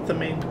think the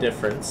main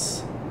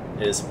difference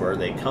is where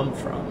they come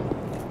from.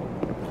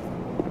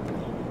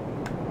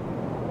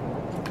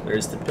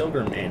 There's the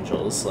Pilgrim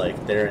Angels,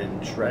 like they're in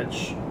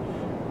Dredge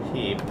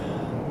Heap,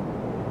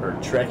 or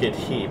Dregged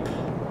Heap.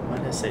 Why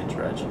did I say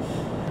Dredge?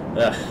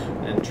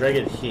 In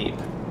Dregged Heap.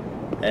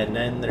 And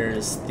then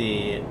there's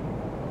the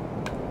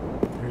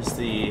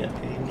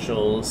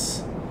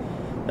angels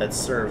that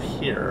serve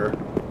here,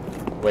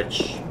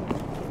 which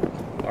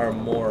are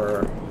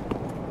more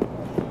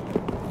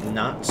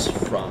not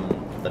from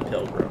the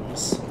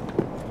Pilgrims,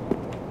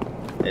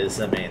 is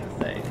the main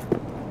thing.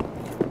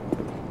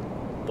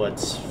 But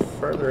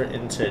further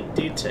into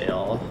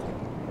detail,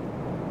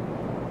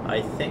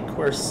 I think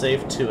we're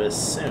safe to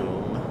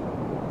assume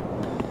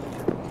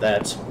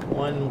that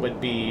one would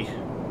be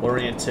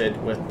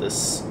oriented with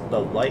the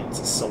light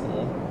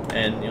soul,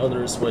 and the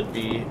others would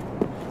be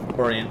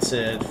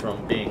oriented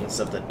from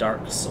beings of the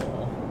dark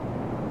soul.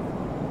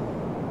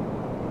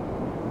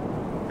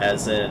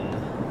 As in,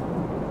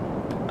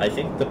 I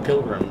think the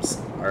Pilgrims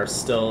are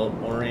still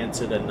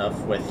oriented enough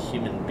with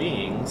human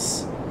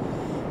beings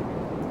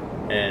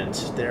and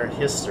their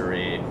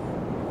history,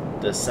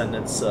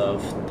 descendants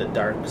of the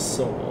dark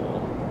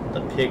soul,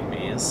 the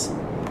Pygmies,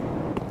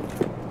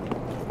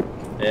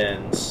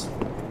 and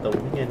the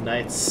Winged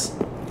Knights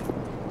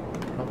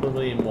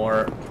probably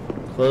more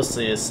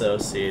closely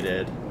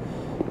associated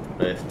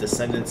with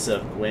descendants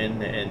of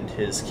Gwyn and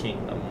his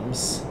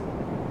kingdoms,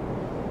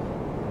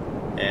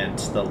 and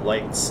the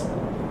Light Soul.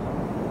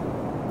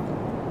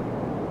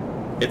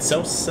 It's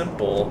so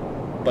simple,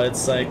 but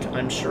it's like,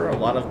 I'm sure a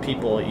lot of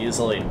people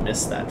easily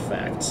miss that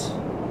fact.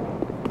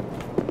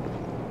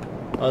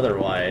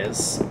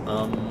 Otherwise,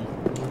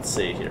 let's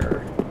see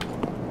here.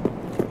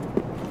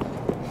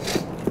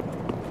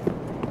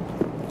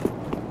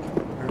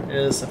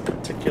 There is a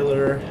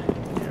particular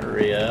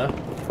area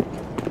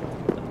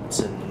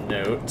to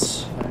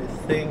note. I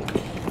think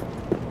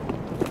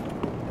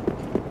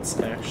it's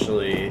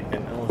actually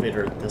an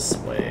elevator this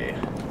way.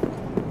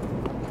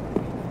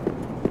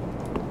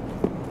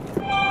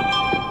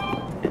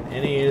 And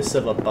any use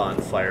of a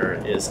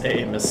bonfire is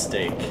a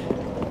mistake.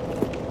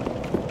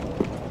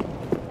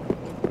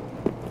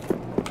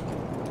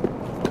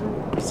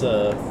 There's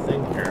a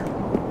thing here.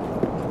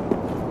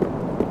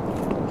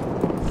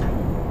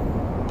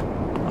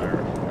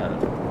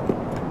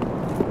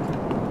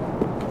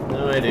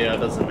 No idea, it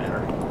doesn't matter.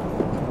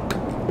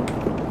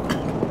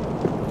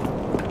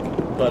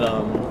 But,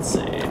 let's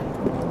see.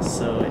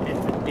 So, it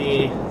would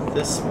be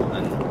this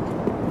one.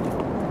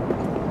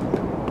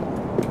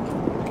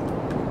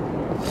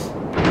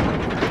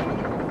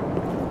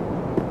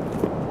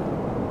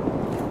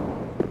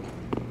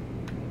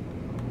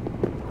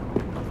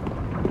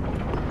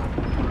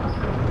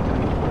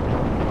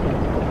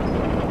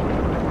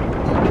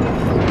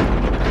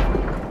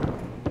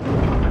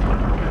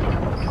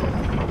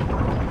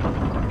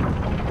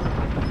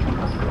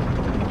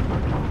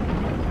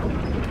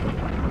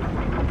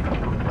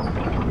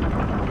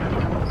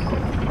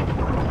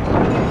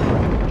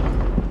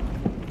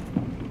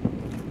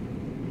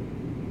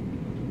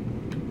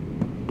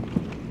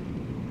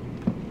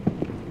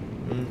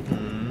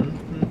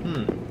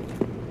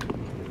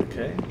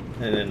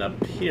 And then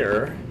up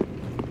here,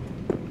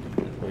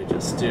 if we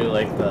just do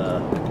like the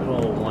good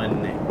old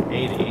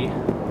 180,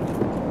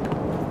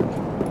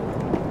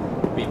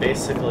 we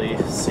basically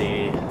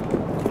see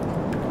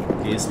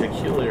these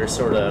peculiar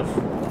sort of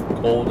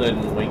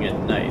golden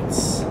winged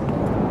knights.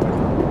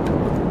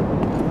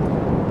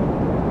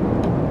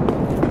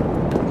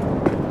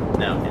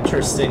 Now,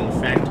 interesting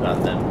fact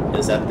about them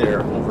is that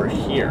they're over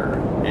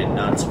here and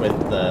not with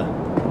the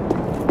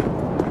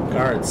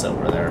guards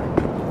over there.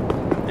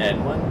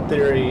 And one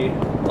theory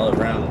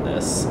around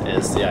this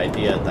is the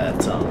idea that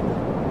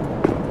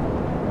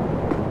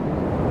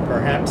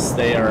perhaps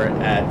they are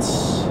at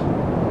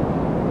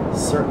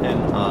certain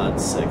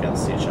odds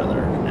against each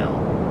other. Now,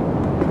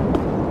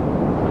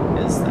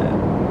 what is that?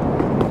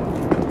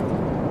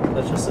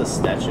 That's just a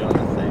statue on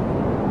the thing.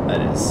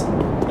 That is.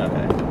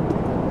 Okay.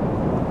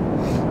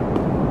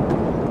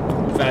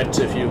 In fact,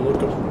 if you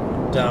look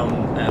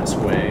down that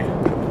way,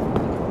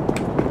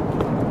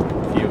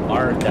 if you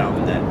are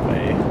down that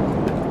way,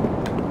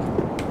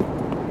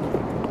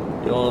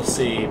 you'll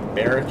see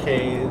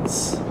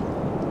barricades,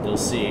 you'll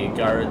see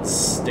guards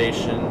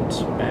stationed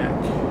back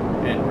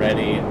and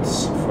ready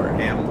for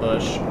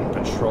ambush and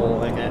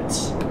patrolling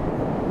it,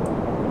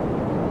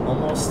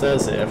 almost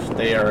as if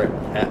they are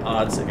at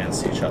odds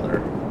against each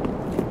other.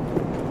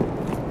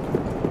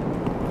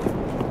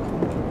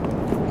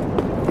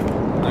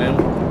 I am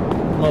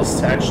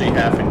almost actually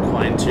half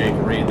inclined to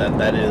agree that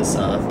that is,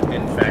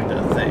 in fact,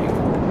 a thing.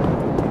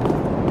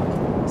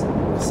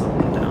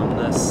 Something down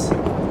this.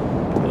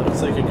 It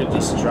looks like you could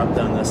just drop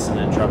down this and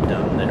then drop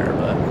down there,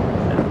 but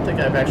I don't think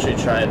I've actually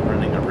tried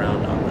running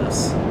around on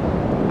this.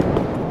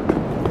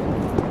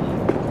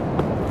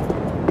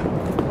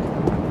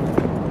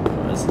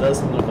 It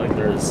doesn't look like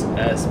there's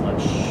as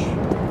much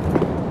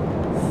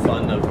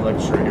fun of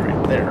luxury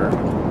right there.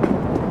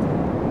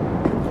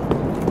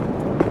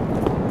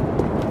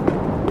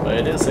 But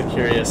it is a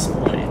curious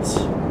point.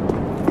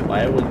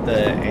 Why would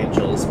the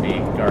angels be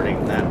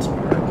guarding that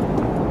part?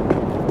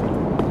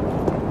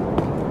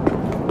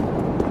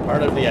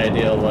 Part of the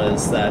idea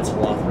was that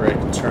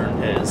Lothric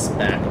turned his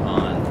back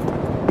on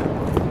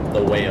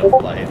the way of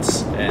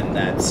light, and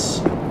that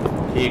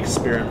he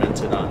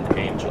experimented on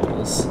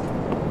angels.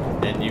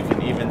 And you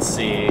can even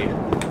see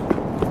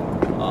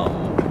a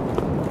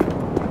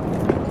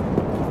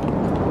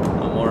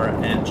more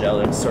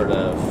angelic sort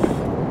of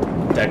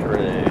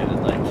decorated,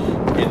 like,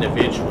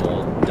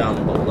 individual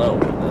down below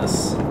in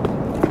this,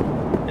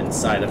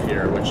 inside of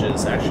here, which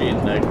is actually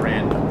in the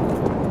Grand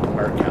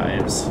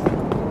Archives.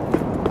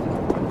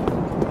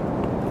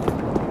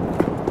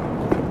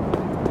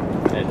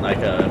 In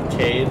like a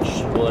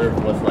cage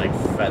with like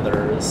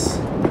feathers,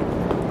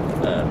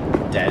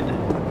 dead.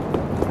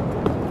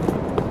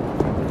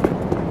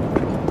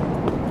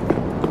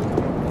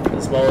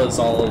 As well as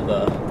all of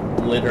the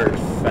littered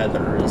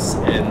feathers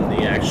in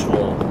the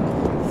actual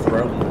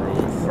throne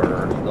room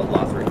for the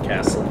Lothric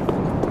Castle.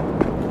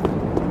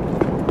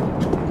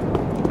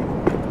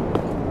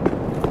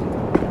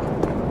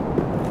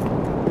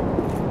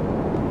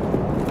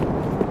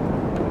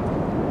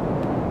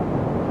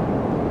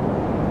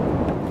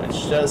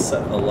 Which does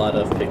set a lot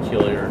of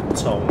peculiar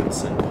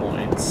tones and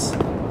points.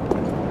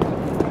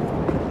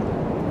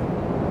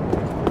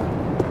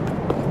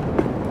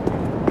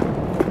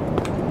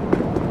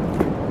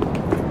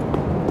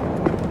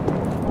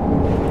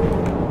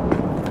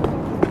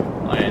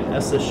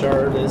 The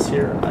shard is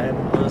here. I am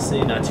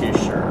honestly not too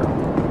sure.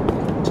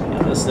 To be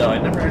honest, though, I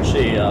never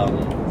actually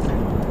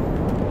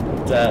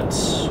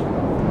that's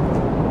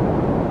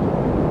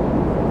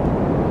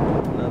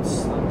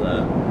not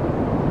that.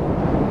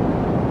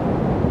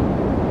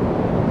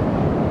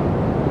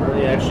 Where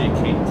they actually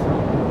came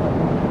from.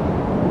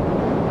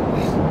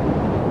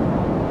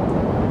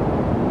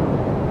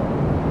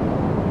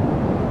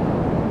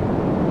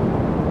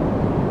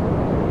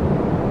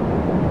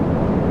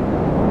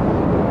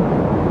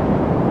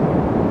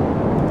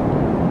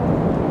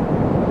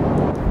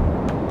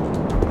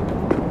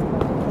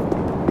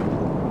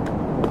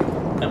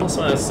 I almost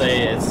want to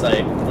say it's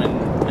like when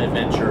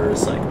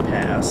adventurers like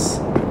pass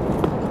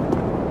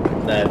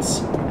that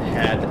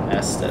had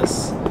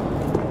Estus,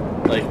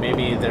 like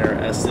maybe their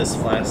Estus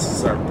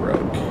flasks are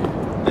broke,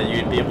 then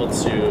you'd be able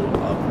to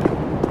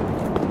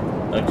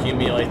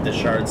accumulate the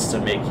shards to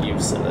make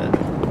use of it.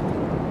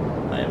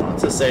 I want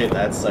to say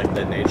that's like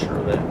the nature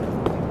of it.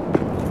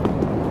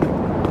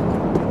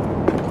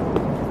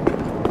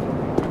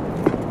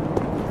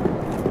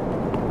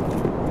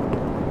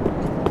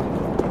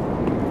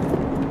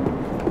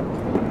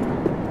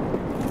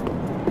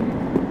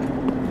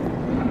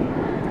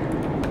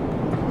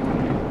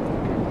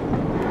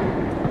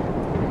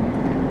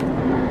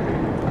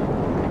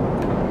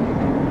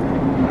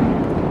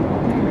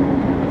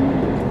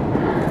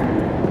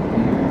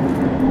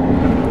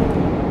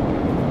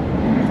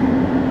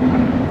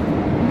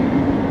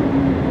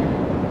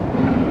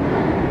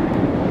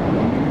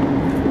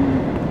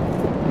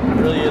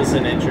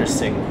 An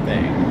interesting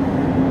thing.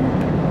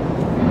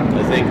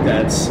 I think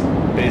that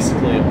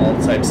basically all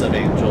types of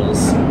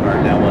angels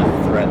are now a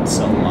threat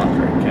to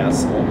Lothric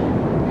Castle.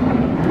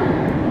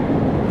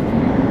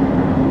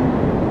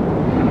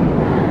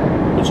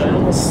 Which I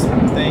almost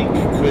think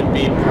could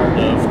be part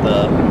of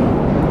the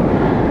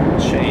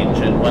change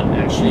in what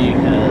actually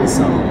has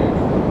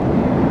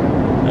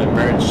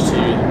emerged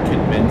to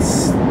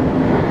convince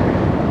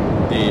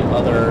the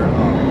other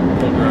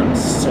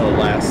pilgrims to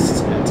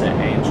last into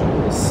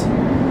angels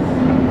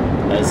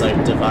as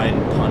like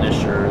divine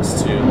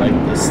punishers to like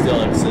the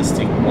still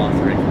existing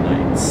Lothric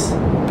knights.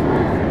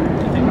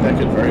 I think that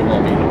could very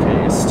well be the case.